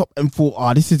wore that top and thought,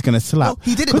 oh, this is going to slap. No,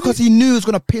 he did it because he knew it was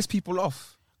gonna piss people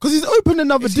off. Because he's opened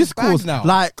another It's his discourse. bag now.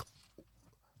 Like,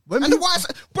 when And why,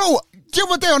 bro, the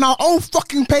other day on our own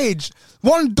fucking page,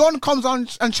 one Don comes on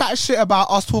and chats shit about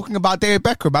us talking about David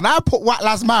Beckham, and I put White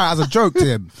Lives Matter as a joke to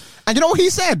him. And you know what he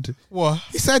said? What?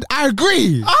 He said, I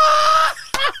agree.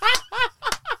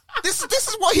 This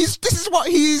is what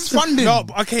he's funding. No,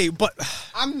 okay, but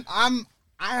I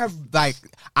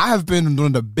have been one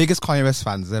of the biggest Kanye West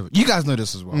fans ever. You guys know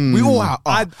this as well. We all have.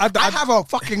 I have a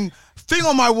fucking thing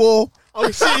on my wall. Oh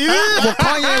shit! For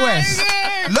Kanye West.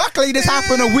 Luckily, this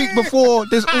happened a week before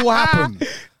this all happened.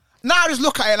 Now I just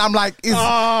look at it and I'm like, did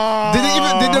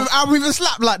the album even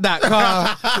slap like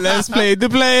that? let's play the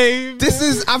blame. This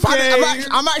is I'm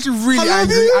actually really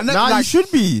angry. And Nah, you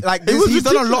should be. Like, It was he's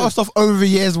done a lot ridiculous. of stuff over the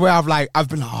years where I've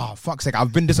been, oh fuck's sake,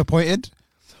 I've been disappointed.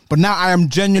 But now I am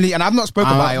genuinely, and I've not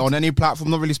spoken about it on any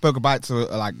platform, not really spoke about it to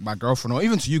like my girlfriend or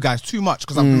even to you guys too much,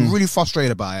 because I've been really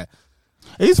frustrated by it.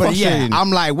 It's But frustrating. yeah,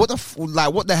 I'm like, what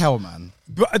the hell, man?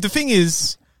 But the thing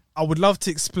is, I would love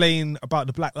to explain about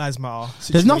the Black Lives Matter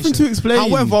situation. There's nothing to explain.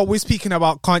 However, we're speaking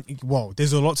about Kanye. Well,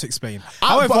 there's a lot to explain.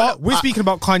 However, we're speaking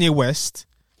about Kanye West,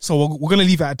 so we're going to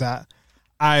leave it at that.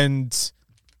 And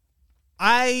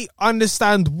I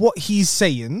understand what he's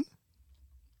saying.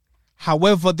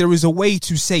 However, there is a way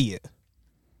to say it.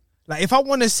 Like, if I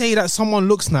want to say that someone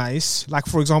looks nice, like,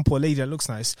 for example, a lady that looks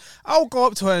nice, I'll go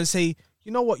up to her and say,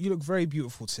 you know what, you look very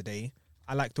beautiful today.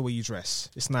 I like the way you dress.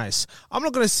 It's nice. I'm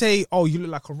not going to say, oh, you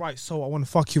look like a right soul, I want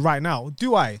to fuck you right now.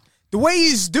 Do I? The way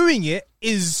he's doing it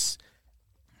is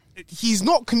he's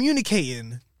not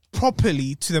communicating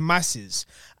properly to the masses.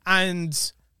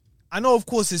 And I know, of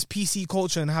course, there's PC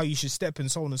culture and how you should step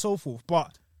and so on and so forth,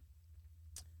 but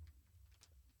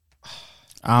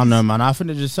I don't know, man. I think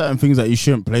there's just certain things that you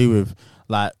shouldn't play with.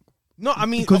 Like, no, I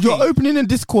mean, because okay. you're opening a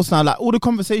discourse now. Like, all the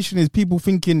conversation is people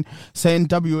saying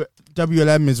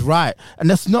WLM is right, and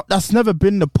that's never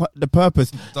been the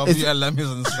purpose. WLM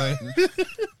is insane.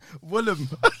 Willem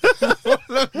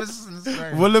This is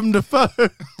insane. Willem Dafoe.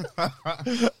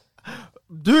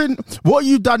 Doing what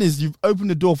you've done is you've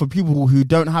opened the door for people who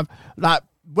don't have, like,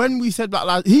 when we said Black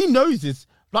Lives, he knows this.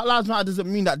 Black Lives Matter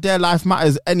doesn't mean that their life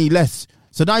matters any less.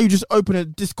 So now you just open a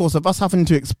discourse of us having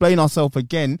to explain ourselves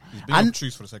again. Being And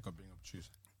obtuse for the sake of being obtuse.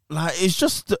 like, it's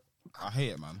just I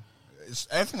hate it, man. It's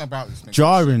everything about this makes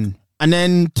jarring. And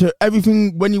then to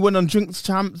everything when you went on Drink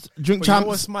But you know Champs.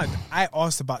 what's mad? I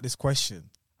asked about this question.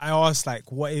 I asked,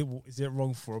 like, what is it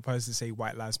wrong for a person to say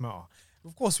White Lives Matter?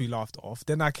 Of course, we laughed it off.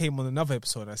 Then I came on another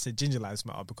episode and I said Ginger Lives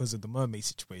Matter because of the mermaid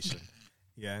situation.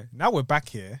 Yeah. Now we're back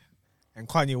here and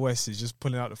Kanye West is just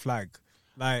pulling out the flag.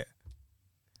 Like,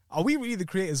 are we really the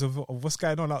creators of what's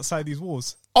going on outside these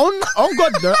walls? On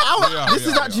God, no. This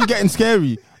is actually getting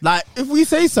scary. Like, if we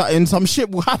say something, some shit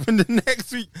will happen the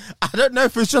next week. I don't know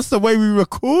if it's just the way we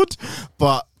record,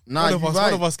 but one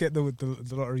of us get the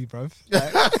lottery, bruv.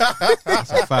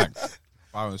 That's a fact.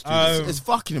 It's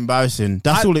fucking embarrassing.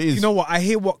 That's all it is. You know what? I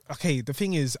hear what. Okay, the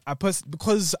thing is,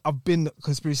 because I've been a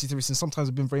conspiracy theorist and sometimes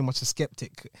I've been very much a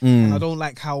skeptic, and I don't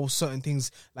like how certain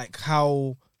things, like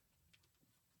how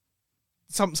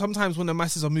sometimes when the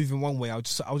masses are moving one way, I'll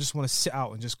just want to sit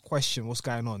out and just question what's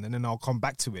going on, and then I'll come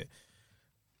back to it.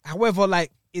 However,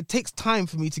 like it takes time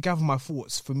for me to gather my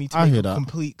thoughts, for me to make a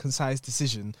complete, concise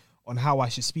decision on how I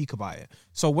should speak about it.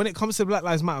 So when it comes to the Black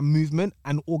Lives Matter movement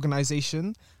and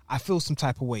organisation, I feel some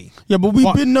type of way. Yeah, but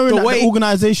we've been knowing that the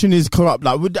organisation is corrupt.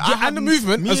 Like, and the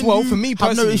movement as well, for me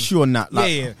personally. I have no issue on that.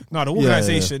 Like, yeah. No, the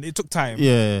organisation, it took time.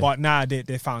 Yeah. But now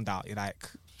they found out. You're like,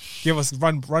 give us,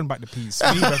 run back the piece.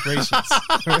 We need reparations.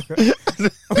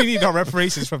 We need our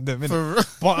reparations from them.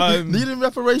 But needing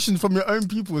reparations from your own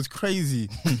people is crazy.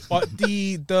 But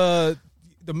the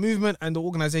movement and the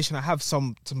organisation, I have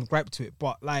some gripe to it.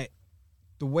 But like,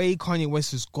 the way Kanye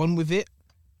West has gone with it,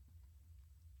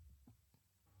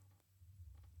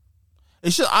 I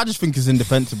just think it's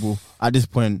indefensible at this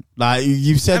point. Like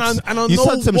you've said, and I you know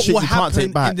said some what shit will you can't take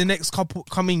happen back in the next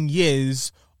coming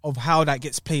years of how that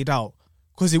gets played out,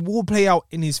 because it will play out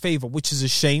in his favor, which is a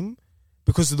shame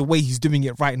because of the way he's doing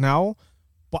it right now.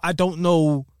 But I don't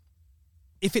know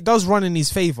if it does run in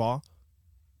his favor,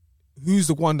 who's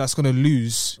the one that's going to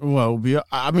lose. Well,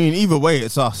 I mean, either way,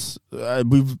 it's us.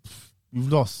 We've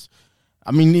lost.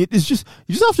 I mean, it's just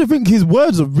you just have to think his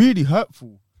words are really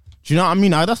hurtful. Do you know what I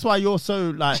mean? Like, that's why you're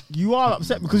so like you are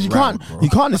upset because you can't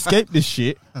escape this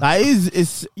shit. Like,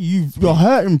 you're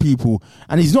hurting people,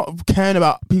 and he's not caring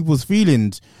about people's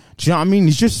feelings. Do you know what I mean?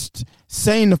 He's just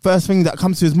saying the first thing that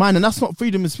comes to his mind, and that's not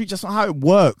freedom of speech. That's not how it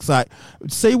works. Like,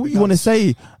 say what you want to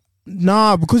say.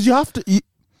 Nah, because you have to.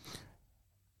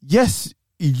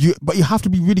 But you have to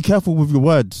be really careful with your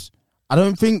words. I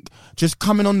don't think just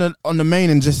coming on the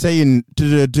main and just saying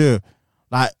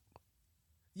like.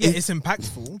 Yeah, it's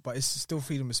impactful, but it's still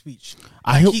freedom of speech.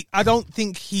 I don't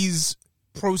think he's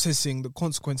processing the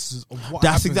consequences of what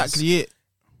that's happens exactly it.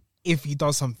 If he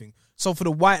does something. So for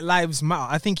the White Lives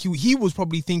Matter, I think he was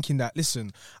probably thinking that,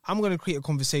 listen, I'm going to create a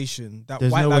conversation that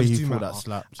There's white no lives way do matter. that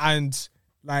slapped. And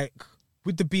like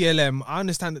with the BLM, I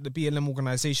understand that the BLM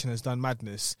organization has done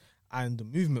madness and the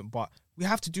movement, but we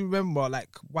have to remember, like,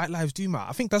 white lives do matter.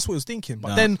 I think that's what he was thinking.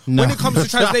 But then when it comes to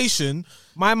translation,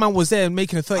 my man was there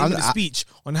making a 30-minute speech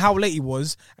on how late he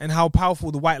was and how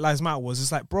powerful the White Lives Matter was.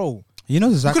 It's like, bro, you know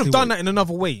exactly. You could have done that in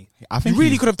another way. I think you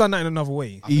really could have done that in another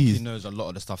way. I think he knows a lot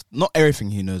of the stuff. Not everything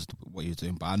he knows what he's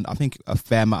doing, but I think a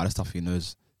fair amount of the stuff he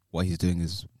knows what he's doing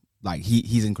is like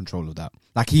he's in control of that.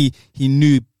 Like he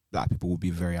knew that people would be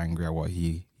very angry at what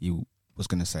he was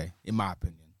going to say. In my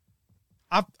opinion.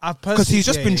 Because he's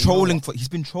just been trolling he's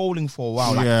been trolling for a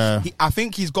while. Like, I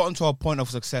think he's gotten to a point of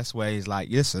success where he's like,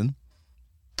 listen,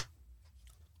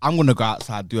 I'm gonna go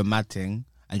outside, do a mad thing,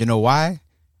 and you know why?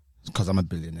 Because I'm a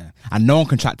billionaire and no one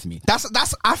can chat to me. I think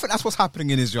that's what's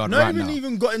happening in his yard right now. Not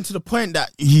even gotten to the point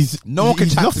that no one can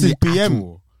chat to me at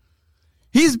all.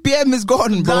 His BM is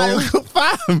gone, bro.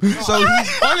 Fam. So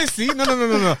honestly,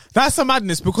 no. That's a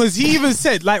madness, because he even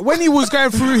said, like, when he was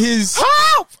going through his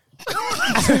help. My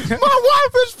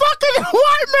wife is fucking a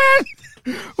white man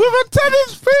with a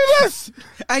tennis penis,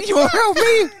 and you won't help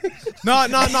me. No.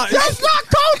 That's not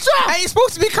culture. Ain't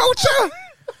supposed to be culture.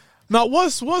 Now,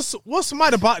 what's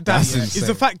mad about that is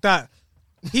the fact that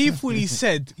he fully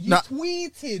said he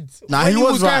tweeted when he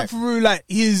was going through like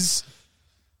his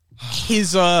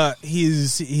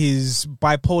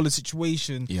bipolar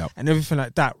situation and everything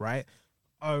like that, right?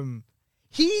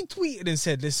 He tweeted and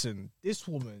said, "Listen, this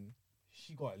woman,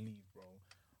 she gotta leave, bro.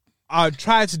 I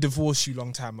tried to divorce you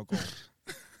long time ago.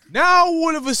 Now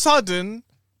all of a sudden,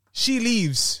 she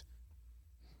leaves.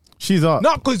 She's up.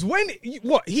 No, because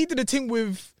he did a thing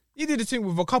with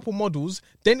a couple models.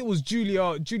 Then it was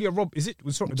Julia Roberts. Is it?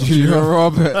 Julia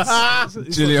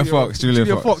Roberts. Julia Fox.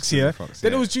 Julia Fox. Yeah.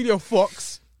 Then it was Julia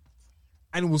Fox,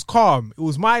 and it was calm. It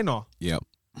was minor. Yep.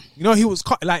 You know, he was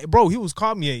like, bro. He was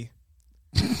calm, yeah.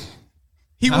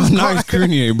 He was nice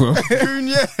Kanye, bro.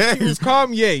 He was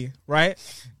calm, yay, right?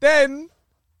 Then,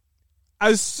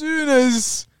 as soon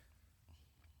as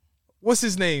what's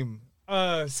his name,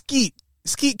 Skeet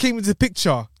came into the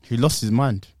picture, he lost his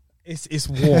mind. It's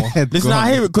war. Listen,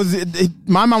 I hear it because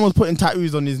my man was putting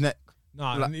tattoos on his neck.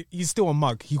 Nah, he's still a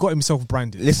mug. He got himself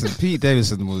branded. Listen, Pete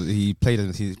Davidson he played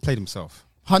himself.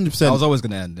 100%. That was always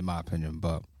going to end, in my opinion.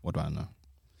 But what do I know?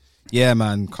 Yeah,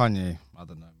 man, Kanye. I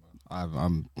don't know.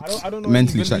 I don't know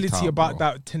mentally the validity checked out, about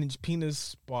bro. that 10-inch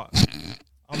penis, but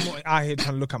I'm not out here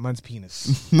trying to look at man's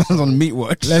penis. Man's on meat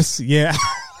watch. Yeah.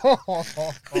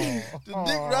 The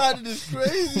dick riding is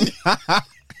crazy.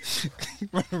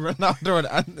 Ronaldo and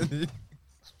Anthony.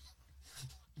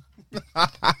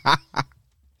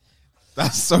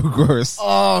 That's so gross.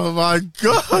 Oh my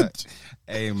god.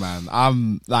 Hey man,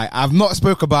 I've not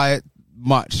spoke about it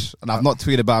much, and I've not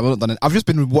tweeted about it. I've not done it. I've just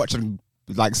been watching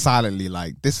like silently.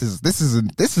 Like this is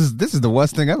the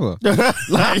worst thing ever.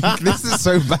 Like this is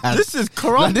so bad. This is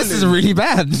corrupt. Like, this is really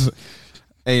bad.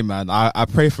 Hey man, I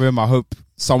pray for him. I hope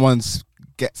someone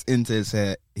gets into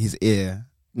his ear.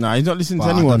 Nah, he's not listening But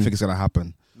to I anyone. don't think it's gonna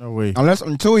happen. No way.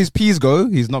 Until his P's go,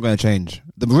 he's not gonna change.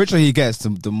 The richer he gets,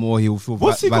 the more he'll feel.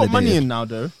 What's he got money validated. in now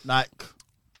though? Like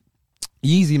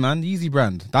Yeezy, man, Yeezy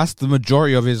brand. That's the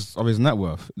majority of his net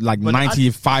worth. Like But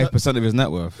 95% of his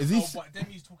net worth. is he? but then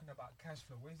he's talking about cash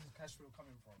flow. Where's his cash flow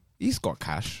coming from? He's got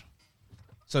cash,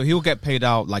 so he'll get paid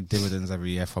out like dividends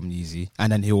every year from Yeezy,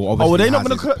 and then he'll obviously. Oh, are they not has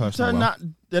going his to personal turn wealth. that?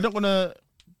 They're not going to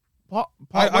part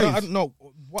I ways? don't know.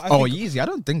 What I Oh, think- Yeezy, I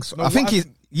don't think so. No, I think what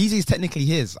Yeezy's technically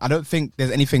his. I don't think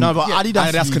there's anything. No, but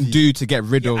Adidas can Yeezy. do to get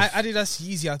rid of. Adidas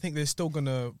Yeezy, I think they're still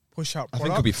gonna push out I products.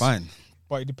 think it'll be fine.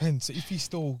 But it depends. If he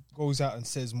still goes out and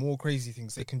says more crazy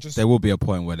things, they can just There will be a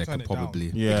point where they turn could it down. probably.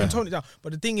 They Yeah. can tone it down.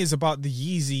 But the thing is about the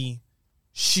Yeezy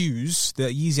shoes, the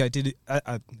Yeezy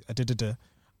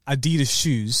Adidas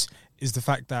shoes, is the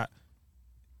fact that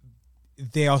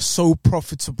they are so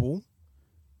profitable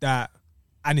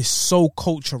and it's so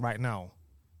culture right now.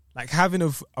 Like having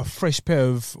a fresh pair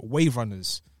of Wave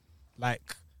Runners,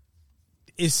 like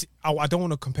I don't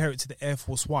want to compare it to the Air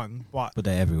Force One, but But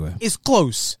they're everywhere. it's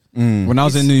close. When I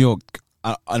was in New York,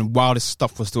 and while this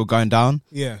stuff was still going down,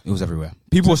 Yeah. it was everywhere.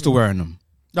 People were still wearing them.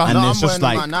 No, And no, it's I'm just wearing them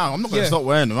like- right now. I'm not going to Yeah. stop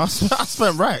wearing them. I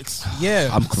spent racks.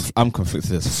 Yeah. I'm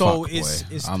conflicted as So fuck, it's- boy.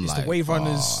 it's- I'm it's the like, Wave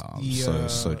Runners, I'm the,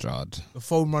 so jarred. The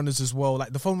foam runners as well.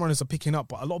 Like the foam runners are picking up,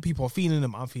 but a lot of people are feeling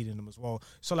them. I'm feeling them as well.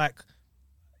 So like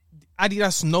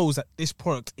Adidas knows that this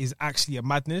product is actually a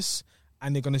madness,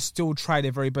 and they're gonna still try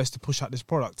their very best to push out this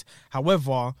product.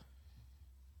 However,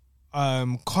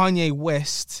 Kanye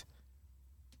West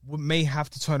may have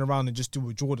to turn around and just do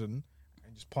a Jordan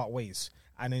and just part ways,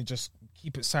 and then just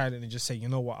keep it silent and just say, you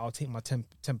know what, I'll take my 10%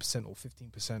 or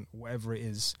 15%, whatever it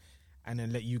is, and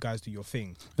then let you guys do your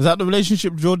thing. Is that the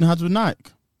relationship Jordan has with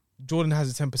Nike? Jordan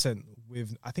has a 10%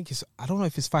 with, I don't know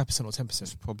if it's 5% or 10%.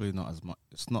 It's probably not as much.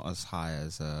 It's not as high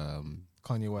as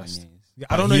Kanye West. Kanye's. Yeah,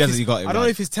 But I don't know. he If hasn't it's, got it I don't know right.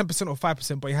 if it's 10% or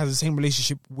 5%, but he has the same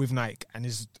relationship with Nike, and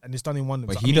it's done in one.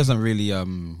 But So, he doesn't really.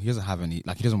 He doesn't have any.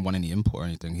 Like he doesn't want any input or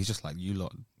anything. He's just like you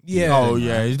lot. Yeah. Oh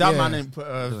yeah, that Yeah. man ain't put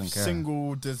a Doesn't care.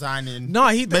 single design in. No,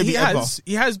 he maybe ever. has.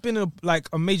 He has been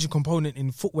a major component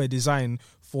in footwear design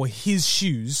for his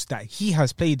shoes that he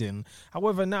has played in.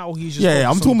 However, now he's just Yeah,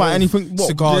 I'm focused talking on about both anything. What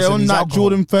cigars they're and on his that alcohol.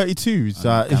 Jordan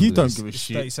 32s. He don't gamblers. give a It's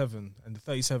shit. 37 and the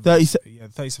 37. 37. Yeah,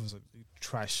 37's are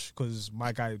trash because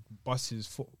my guy bust his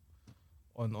foot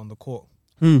on the court.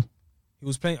 Who? He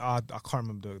was playing. I can't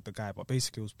remember the guy, but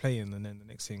basically he was playing, and then the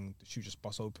next thing the shoe just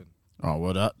bust open. Oh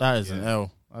well, that is an Yeah.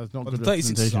 L. That's not But good the 36s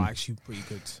representation. are actually pretty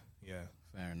good. Yeah.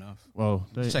 Fair enough. Well,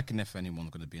 they, Checking if anyone's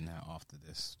going to be in here after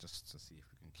this, just to see if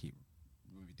we can keep.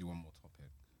 Maybe do one more topic.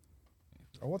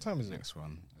 Oh, what time is it? Next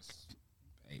one. It's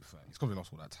 8:30. It's probably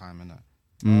lost all that time, innit?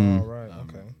 Mm. Oh, right.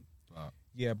 Okay. But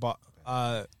Yeah, but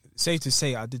safe to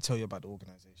say, I did tell you about the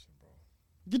organization, bro.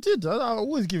 you did. I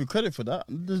always give you credit for that.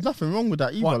 There's nothing wrong with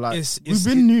that either. Well, like it's- we've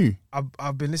been new.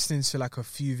 I've been listening to like a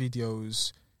few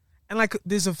videos, and like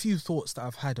there's a few thoughts that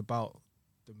I've had about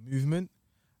the movement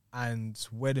and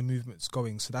where the movement's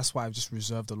going. So that's why I've just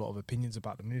reserved a lot of opinions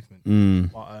about the movement.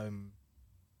 But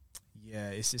yeah,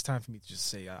 it's time for me to just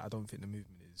say I don't think the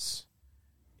movement is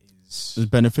It's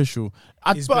beneficial.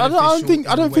 is But I don't think.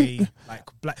 beneficial I don't in a way, think. like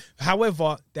black.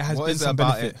 However, there has what been is it some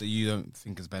about benefit. it that you don't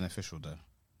think is beneficial, though?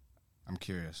 I'm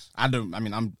curious. I don't don't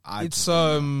have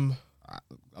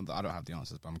the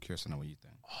answers, but I'm curious to know what you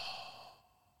think.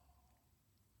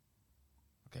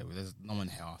 Okay, well, there's no one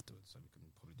here afterwards, so we can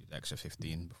probably do the extra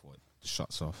 15 before it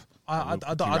shuts off. I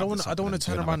don't want to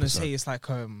turn around and say it's like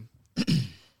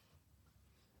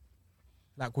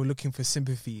like we're looking for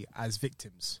sympathy as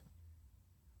victims,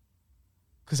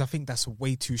 because I think that's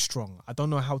way too strong. I don't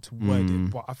know how to word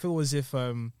it, but I feel as if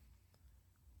for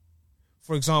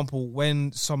example,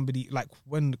 when somebody like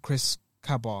when Chris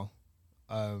Cabba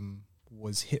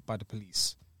was hit by the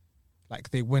police, like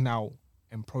they went out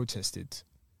and protested,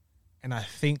 And I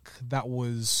think that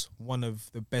was one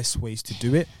of the best ways to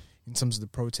do it in terms of the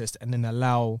protest, and then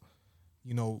allow,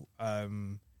 your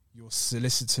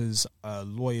solicitors,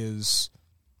 lawyers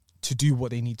to do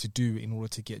what they need to do in order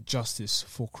to get justice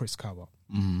for Chris Kaba.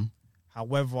 Mm-hmm.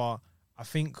 However, I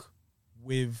think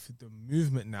with the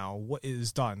movement now, what it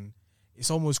has done,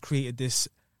 it's almost created this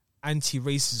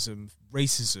anti-racism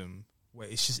where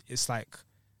it's like,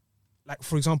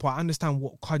 for example, I understand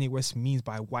what Kanye West means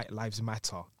by white lives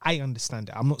matter. I understand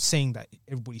it. I'm not saying that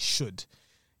everybody should.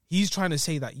 He's trying to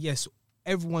say that, yes,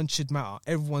 everyone should matter.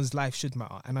 Everyone's life should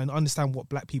matter. And I understand what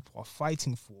black people are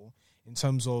fighting for in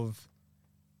terms of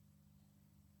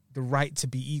the right to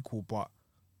be equal. But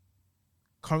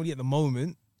currently at the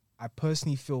moment, I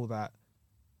personally feel that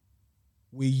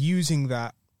we're using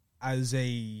that as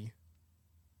a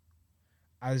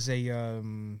I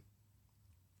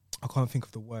can't think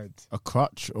of the word. A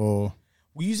crutch, or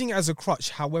we're using it as a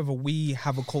crutch. However, we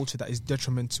have a culture that is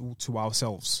detrimental to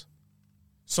ourselves.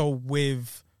 So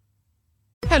with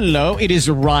Hello, it is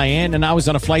Ryan, and I was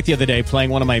on a flight the other day playing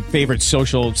one of my favorite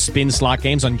social spin slot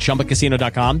games on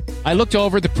ChumbaCasino.com. I looked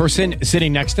over at the person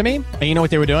sitting next to me, and you know what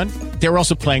they were doing? They were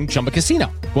also playing Chumba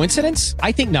Casino. Coincidence?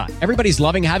 I think not. Everybody's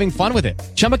loving having fun with it.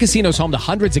 Chumba Casino is home to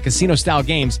hundreds of casino-style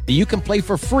games that you can play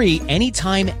for free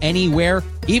anytime, anywhere,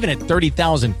 even at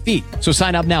 30,000 feet. So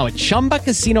sign up now at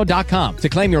ChumbaCasino.com to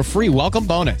claim your free welcome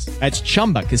bonus. That's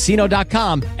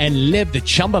ChumbaCasino.com and live the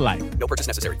Chumba life. No purchase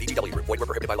necessary. VGW. Void where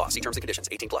prohibited by law. See terms and conditions.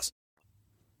 18+.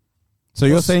 So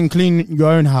you're saying clean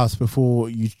your own house before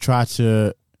you try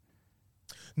to...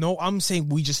 No, I'm saying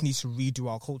we just need to redo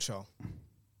our culture.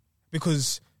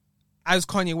 Because as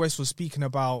Kanye West was speaking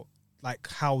about, like,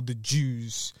 how the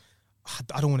Jews...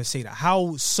 I don't want to say that.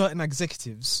 How certain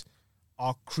executives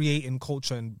are creating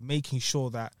culture and making sure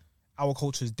that our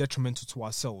culture is detrimental to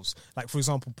ourselves. Like, for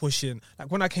example, pushing...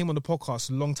 Like, when I came on the podcast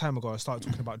a long time ago, I started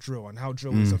talking about drill and how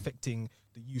drill is affecting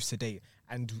the youth today.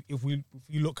 And if you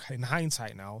look in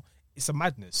hindsight now, it's a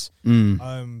madness.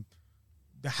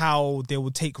 How they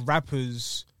will take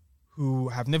rappers who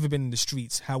have never been in the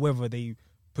streets, however, they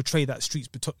portray that streets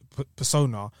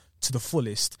persona to the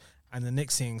fullest, and the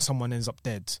next thing, someone ends up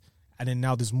dead. And then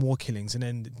now there's more killings, and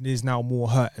then there's now more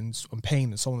hurt and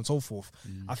pain and so on and so forth.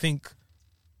 I think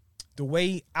the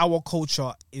way our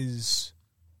culture is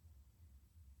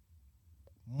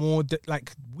more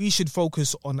we should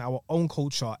focus on our own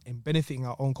culture and benefiting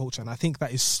our own culture, and I think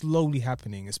that is slowly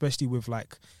happening, especially with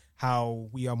like how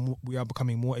we are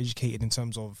becoming more educated in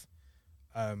terms of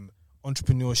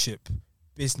entrepreneurship,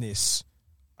 business,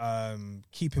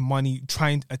 keeping money,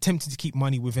 attempting to keep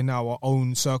money within our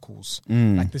own circles,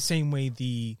 like the same way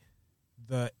the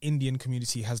Indian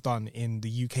community has done in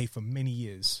the UK for many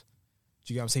years.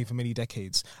 Do you get what I'm saying? For many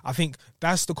decades. I think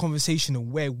that's the conversation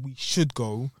of where we should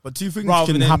go. But do you think rather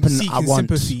it can than happen seeking at once?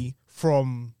 sympathy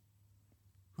from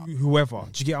whoever?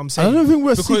 Do you get what I'm saying? I don't think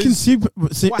we're Because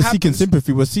seeking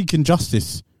sympathy. We're seeking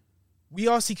justice. We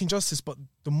are seeking justice, but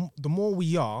the more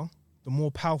we are, the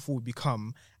more powerful we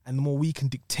become, and the more we can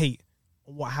dictate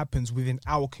what happens within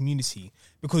our community.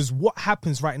 Because what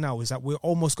happens right now is that we're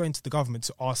almost going to the government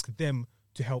to ask them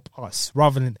to help us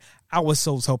rather than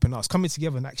ourselves helping us, coming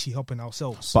together and actually helping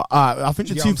ourselves. But I think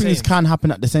the get two what I'm things saying? can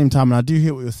happen at the same time, and I do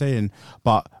hear what you're saying.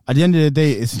 But at the end of the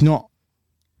day, it's not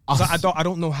us. I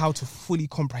don't know how to fully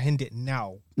comprehend it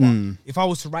now. But if I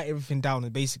was to write everything down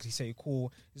and basically say,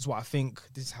 cool, this is what I think,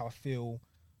 this is how I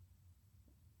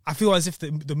feel as if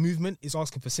the movement is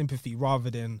asking for sympathy rather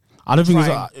than... I don't think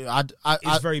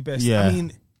it's very best. Yeah. I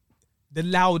mean, the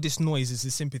loudest noise is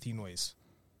the sympathy noise.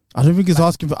 I don't think it's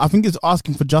asking for. I think it's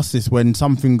asking for justice when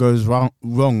something goes wrong,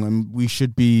 and we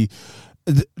should be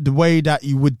the way that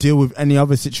you would deal with any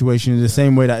other situation in the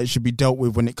same way that it should be dealt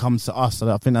with when it comes to us. So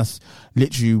I think that's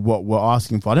literally what we're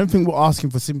asking for. I don't think we're asking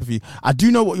for sympathy. I do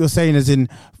know what you're saying, as in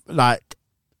like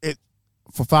it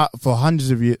for hundreds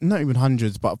of years, not even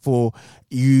hundreds, but for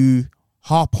you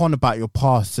harp on about your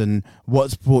past and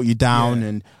what's brought you down,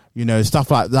 and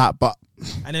stuff like that. But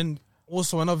and then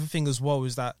also another thing as well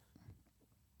is that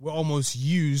we're almost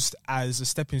used as a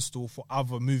stepping stool for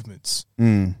other movements.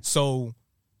 So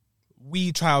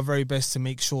we try our very best to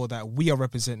make sure that we are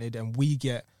represented and we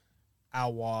get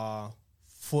our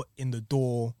foot in the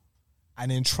door,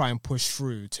 and then try and push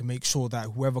through to make sure that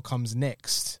whoever comes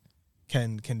next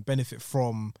can benefit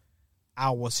from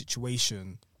our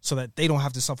situation so that they don't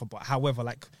have to suffer. But however,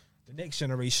 like the next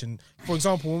generation, for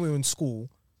example, when we were in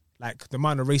school, like the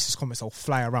amount of racist comments will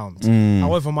fly around.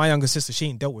 However, my younger sister, she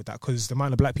ain't dealt with that because the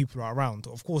amount of black people are around.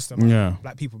 Of course, the amount of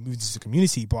black people moved into the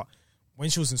community, but when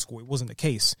she was in school, it wasn't the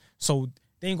case. So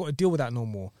they ain't got to deal with that no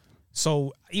more.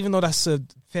 So even though that's a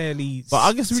fairly... But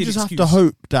I guess we just have to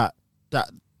hope that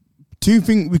two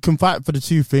things, we can fight for the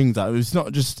two things. Like, it's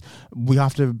not just we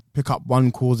have to pick up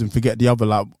one cause and forget the other.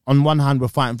 Like, on one hand, we're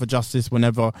fighting for justice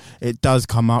whenever it does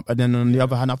come up, and then on the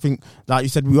other hand, I think, like you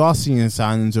said, we are seeing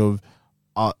signs of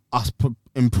us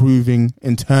improving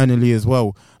internally as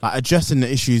well, like addressing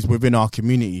the issues within our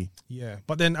community. Yeah,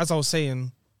 but then as I was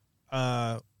saying,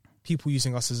 people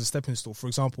using us as a stepping stone. For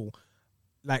example,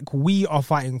 like we are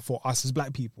fighting for us as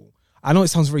black people. I know it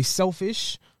sounds very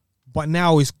selfish, but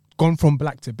now it's gone from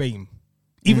black to BAME.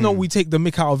 Even though we take the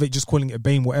mick out of it, just calling it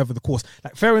BAME, whatever the course.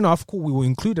 Like, fair enough, cool, we will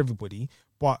include everybody,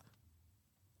 but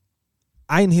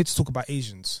I ain't here to talk about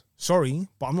Asians. Sorry,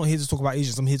 but I'm not here to talk about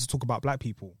Asians. I'm here to talk about black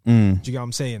people. Do you get what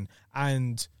I'm saying?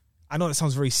 And I know it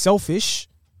sounds very selfish,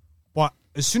 but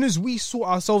as soon as we sort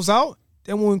ourselves out,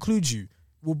 then we'll include you.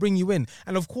 We'll bring you in.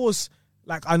 And of course,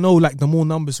 like, I know, like, the more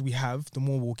numbers we have, the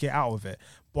more we'll get out of it.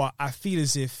 But I feel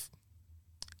as if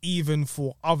even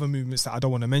for other movements that I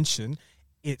don't want to mention,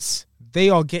 they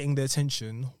are getting the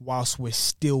attention whilst we're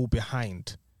still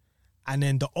behind. And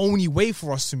then the only way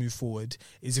for us to move forward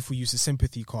is if we use the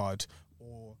sympathy card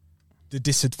or the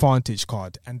disadvantage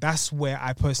card. And that's where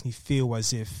I personally feel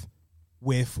as if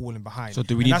we're falling behind. So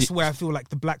that's where I feel like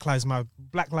the Black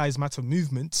Lives Matter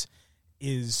movement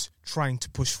is trying to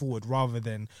push forward, rather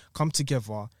than come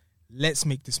together, let's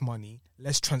make this money,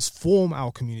 let's transform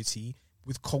our community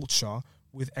with culture,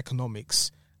 with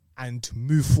economics, and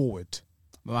move forward.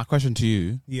 But my question to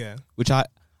you, which I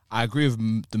agree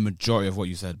with the majority of what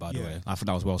you said, by the way. I think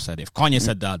that was well said. If Kanye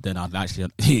said that, then I'd actually,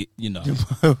 you know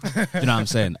what I'm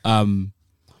saying.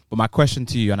 But my question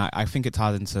to you, and I think it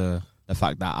ties into the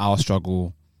fact that our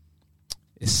struggle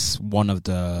is one of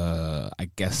the, I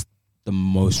guess, the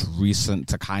most recent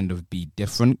to kind of be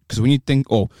different. Because when you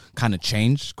think, or kind of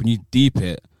change, when you deep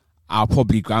it, our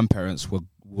probably grandparents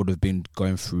would have been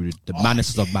going through the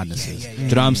madnesses of madnesses. Do you know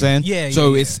what I'm saying?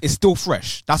 It's still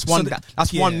fresh. That's one.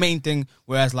 That's one main thing.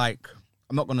 Whereas, like,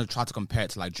 I'm not gonna try to compare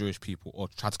it to like Jewish people, or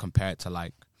try to compare it to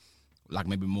like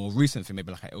maybe more recent thing,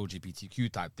 maybe like an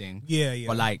LGBTQ type thing.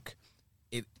 But like,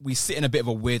 we sit in a bit of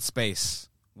a weird space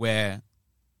where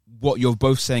what you're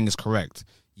both saying is correct.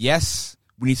 Yes,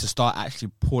 we need to start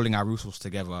actually pulling our resources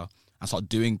together and start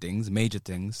doing things, major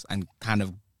things, and kind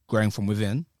of growing from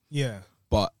within. Yeah.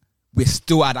 But we're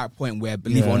still at that point where,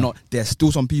 believe it or not, there's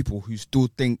still some people who still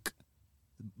think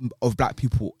of black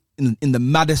people in the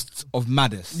maddest of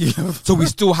maddest. Yeah. So we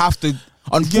still have to,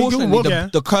 unfortunately,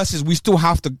 the curse is we still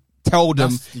have to tell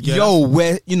them,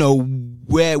 we're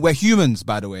humans,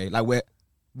 by the way. Like,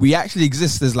 we actually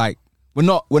exist as, like, we're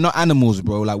not animals,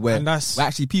 bro. Like, we're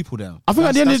actually people there. I think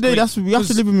at the end of the day, we have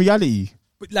to live in reality.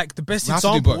 But like, the best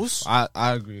examples, I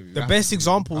agree with you. The best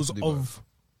examples of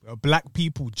black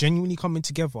people genuinely coming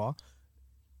together,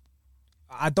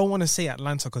 I don't want to say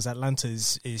Atlanta, because Atlanta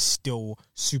is still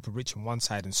super rich on one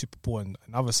side and super poor on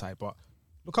another side, but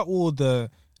look at all the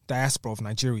diaspora of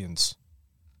Nigerians.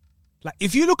 Like,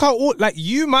 if you look at all, like,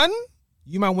 you man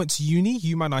went to uni,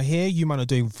 you man are here, you man are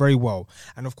doing very well.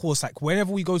 And of course, like,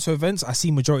 whenever we go to events, I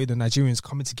see majority of the Nigerians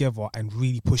coming together and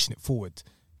really pushing it forward.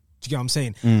 Do you get what I'm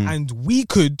saying? And we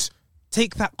could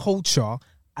take that culture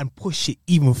and push it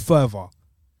even further.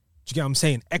 Do you get what I'm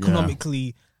saying?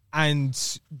 Economically and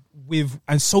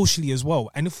socially as well.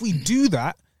 And if we do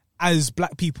that as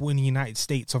black people in the United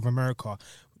States of America,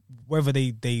 whether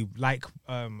they like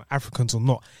Africans or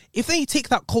not, if they take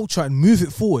that culture and move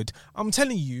it forward, I'm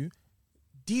telling you,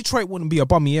 Detroit wouldn't be a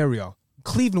bummy area.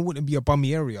 Cleveland wouldn't be a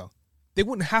bummy area. They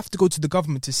wouldn't have to go to the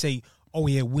government to say, oh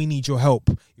yeah, we need your help.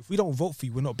 If we don't vote for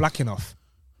you, we're not black enough.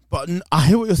 But I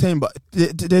hear what you're saying, but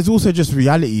there's also just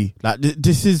reality. Like,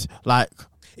 this is like,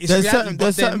 there's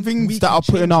certain things that are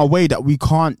put in our way that we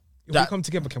can't. If we come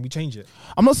together, can we change it?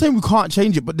 I'm not saying we can't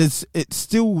change it, but there's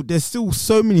still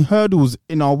so many hurdles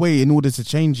in our way in order to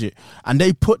change it, and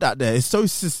they put that there. It's so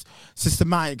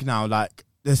systematic now. Like,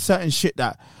 there's certain shit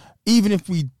that even if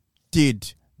we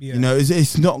did, you know,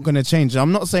 it's not going to change.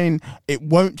 I'm not saying it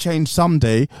won't change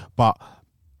someday, but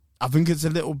I think it's a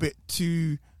little bit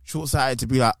too short-sighted to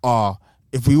be like,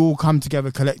 if we all come together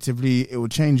collectively, it will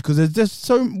change. Because there's just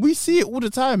we see it all the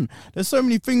time. There's so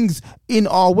many things in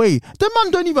our way. The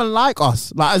man don't even like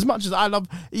us. Like, as much as I love,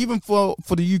 even for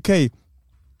the UK,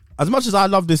 as much as I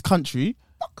love this country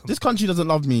doesn't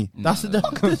love me.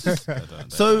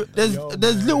 So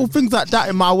there's little things like that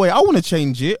in my way. I want to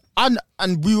change it, and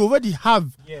we already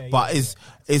have. But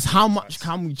it's how much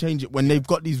can we change it when they've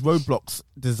got these roadblocks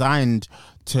designed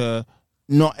to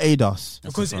not aid us?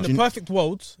 Because in the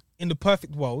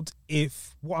perfect world,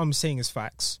 if what I'm saying is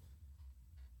facts,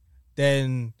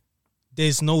 then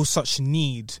there's no such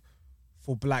need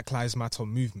for Black Lives Matter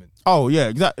movement. Oh yeah,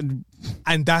 exactly.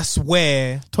 And that's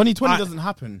where 2020 doesn't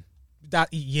happen.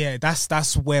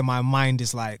 That's where my mind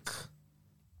is like,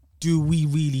 do we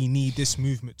really need this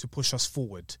movement to push us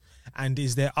forward? And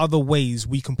is there other ways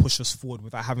we can push us forward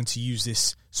without having to use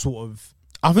this sort of...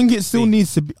 I think it still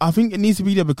needs to be... I think it needs to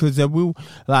be there because there will...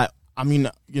 Like, I mean,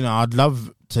 you know, I'd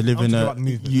love to live in a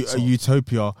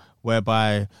utopia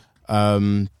whereby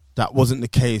that wasn't the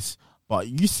case. But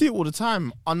you see it all the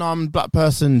time. Unarmed black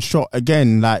person shot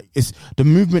again. Like, it's the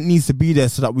movement needs to be there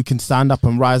so that we can stand up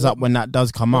and rise up when that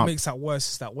does come up. What makes that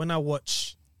worse is that when I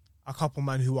watch a couple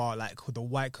men who are like the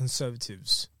white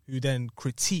conservatives who then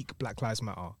critique Black Lives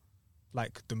Matter,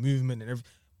 like the movement and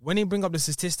everything, when they bring up the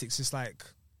statistics, it's like...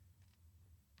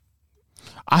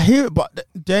 I hear it, but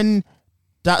then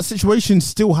that situation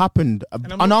still happened.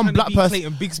 And I'm not trying to be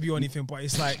Clayton Bigsby or anything, but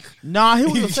it's like... Nah, I hear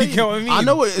what you're saying. You get what I mean? I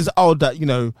know it is odd that, you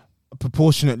know,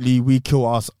 proportionately we kill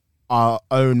our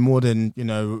own more than, you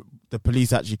know, the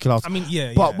police actually kill us. I mean,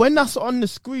 yeah. But when that's on the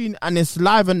screen and it's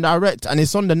live and direct and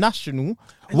it's on the national,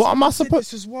 and what am I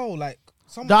supposed... as well, like...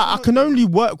 I can only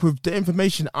work with the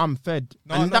information I'm fed.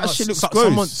 Shit looks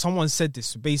gross. Someone said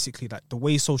this, basically, like the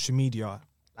way social media,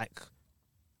 like,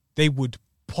 they would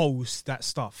post that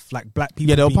stuff, like black people.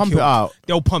 Yeah, they'll being pump killed. it out.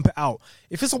 They'll pump it out.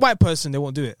 If it's a white person, they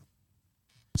won't do it.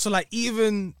 So, like,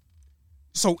 even...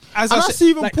 So, as and that's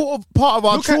even part of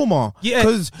our trauma.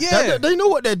 Because they know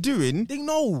what they're doing. They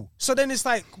know. So then it's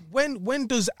like, when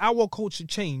does our culture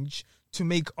change to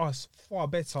make us far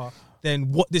better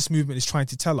than what this movement is trying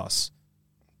to tell us?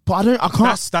 But I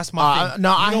can't. That's my thing.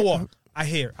 No, you know what? I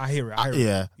hear it.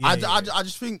 Yeah. I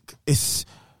just think it's...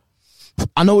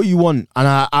 I know what you want, and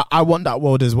I want that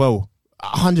world as well.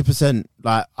 100%.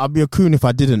 Like, I'd be a coon if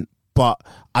I didn't. But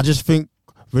I just think,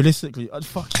 realistically, I'd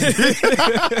fuck you.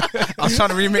 I was trying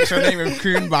to remix your name with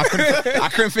Coon, but I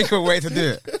couldn't think of a way to do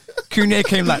it. Coon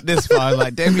came like this, but I was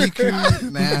like, damn you, Coon.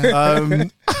 Nah.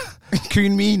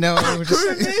 Coon me? No.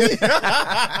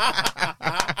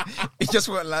 It just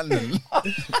weren't landing.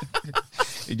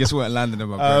 It just weren't landing in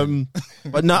my brain.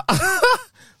 But no.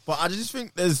 But I just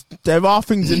think there are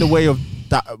things in the way of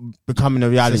that becoming a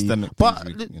reality. Systemic but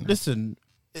things, you know. Listen,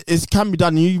 it can be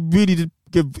done. You really did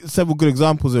give several good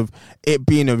examples of it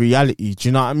being a reality. Do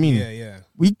you know what I mean? Yeah.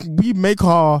 We make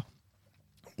our,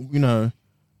 you know,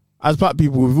 as black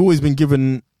people, we've always been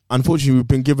given. Unfortunately, we've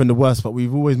been given the worst, but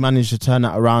we've always managed to turn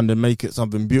that around and make it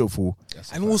something beautiful.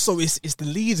 And also, it's the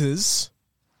leaders.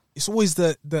 It's always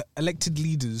the elected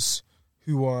leaders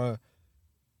who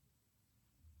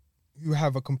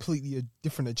have a completely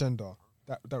different agenda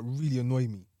that really annoy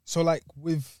me. So, like,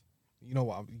 with, you know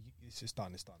what, it's just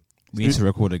done. It's done. We need to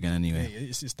record again anyway. Yeah,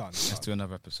 it's done. Let's do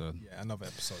another episode. Yeah, another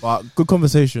episode. But good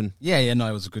conversation. Yeah, no,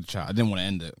 it was a good chat. I didn't want to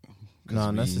end it.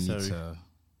 No, necessary.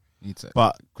 Need to.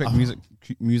 But quick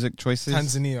music choices.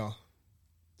 Tanzania.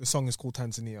 The song is called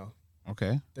Tanzania.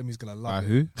 Okay. Demi's gonna love it.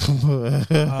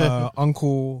 Who?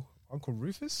 Uncle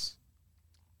Rufus.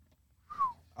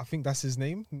 I think that's his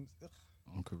name.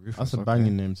 Uncle Rufus. That's a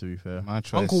banging name, to be fair. My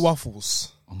choice. Uncle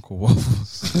Waffles. Uncle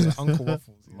Waffles. Yeah, Uncle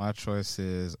Waffles. Yeah. My choice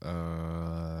is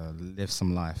 "Live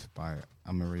Some Life" by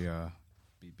Amaria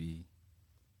BB.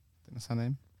 I think that's her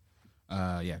name.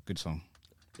 Yeah, good song.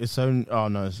 It's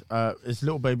it's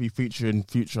Lil Baby featuring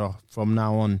Future from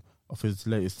now on off his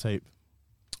latest tape.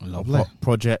 Lovely.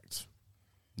 Project.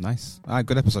 Nice. All right,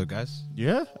 good episode, guys.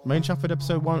 Yeah, Main Trafford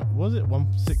episode 1, was it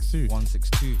 162?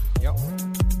 162. Yo.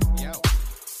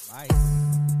 Bye.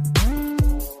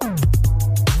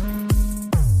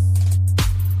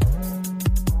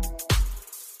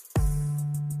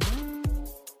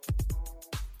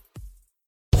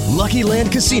 Lucky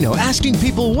Land Casino, asking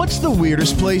people, what's the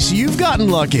weirdest place you've gotten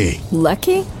lucky?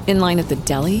 Lucky? In line at the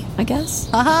deli, I guess?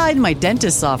 Aha, in my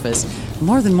dentist's office.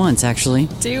 More than once, actually.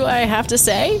 Do I have to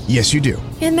say? Yes, you do.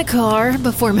 In the car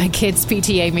before my kids'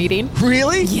 PTA meeting.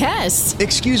 Really? Yes.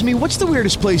 Excuse me, what's the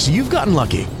weirdest place you've gotten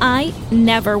lucky? I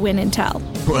never win and tell.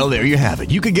 Well, there you have it.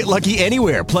 You can get lucky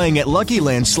anywhere, playing at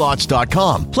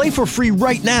LuckyLandSlots.com. Play for free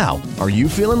right now. Are you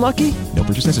feeling lucky? No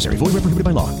purchase necessary. Void where prohibited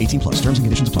by law. 18+. Terms and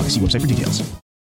conditions apply. See website for details.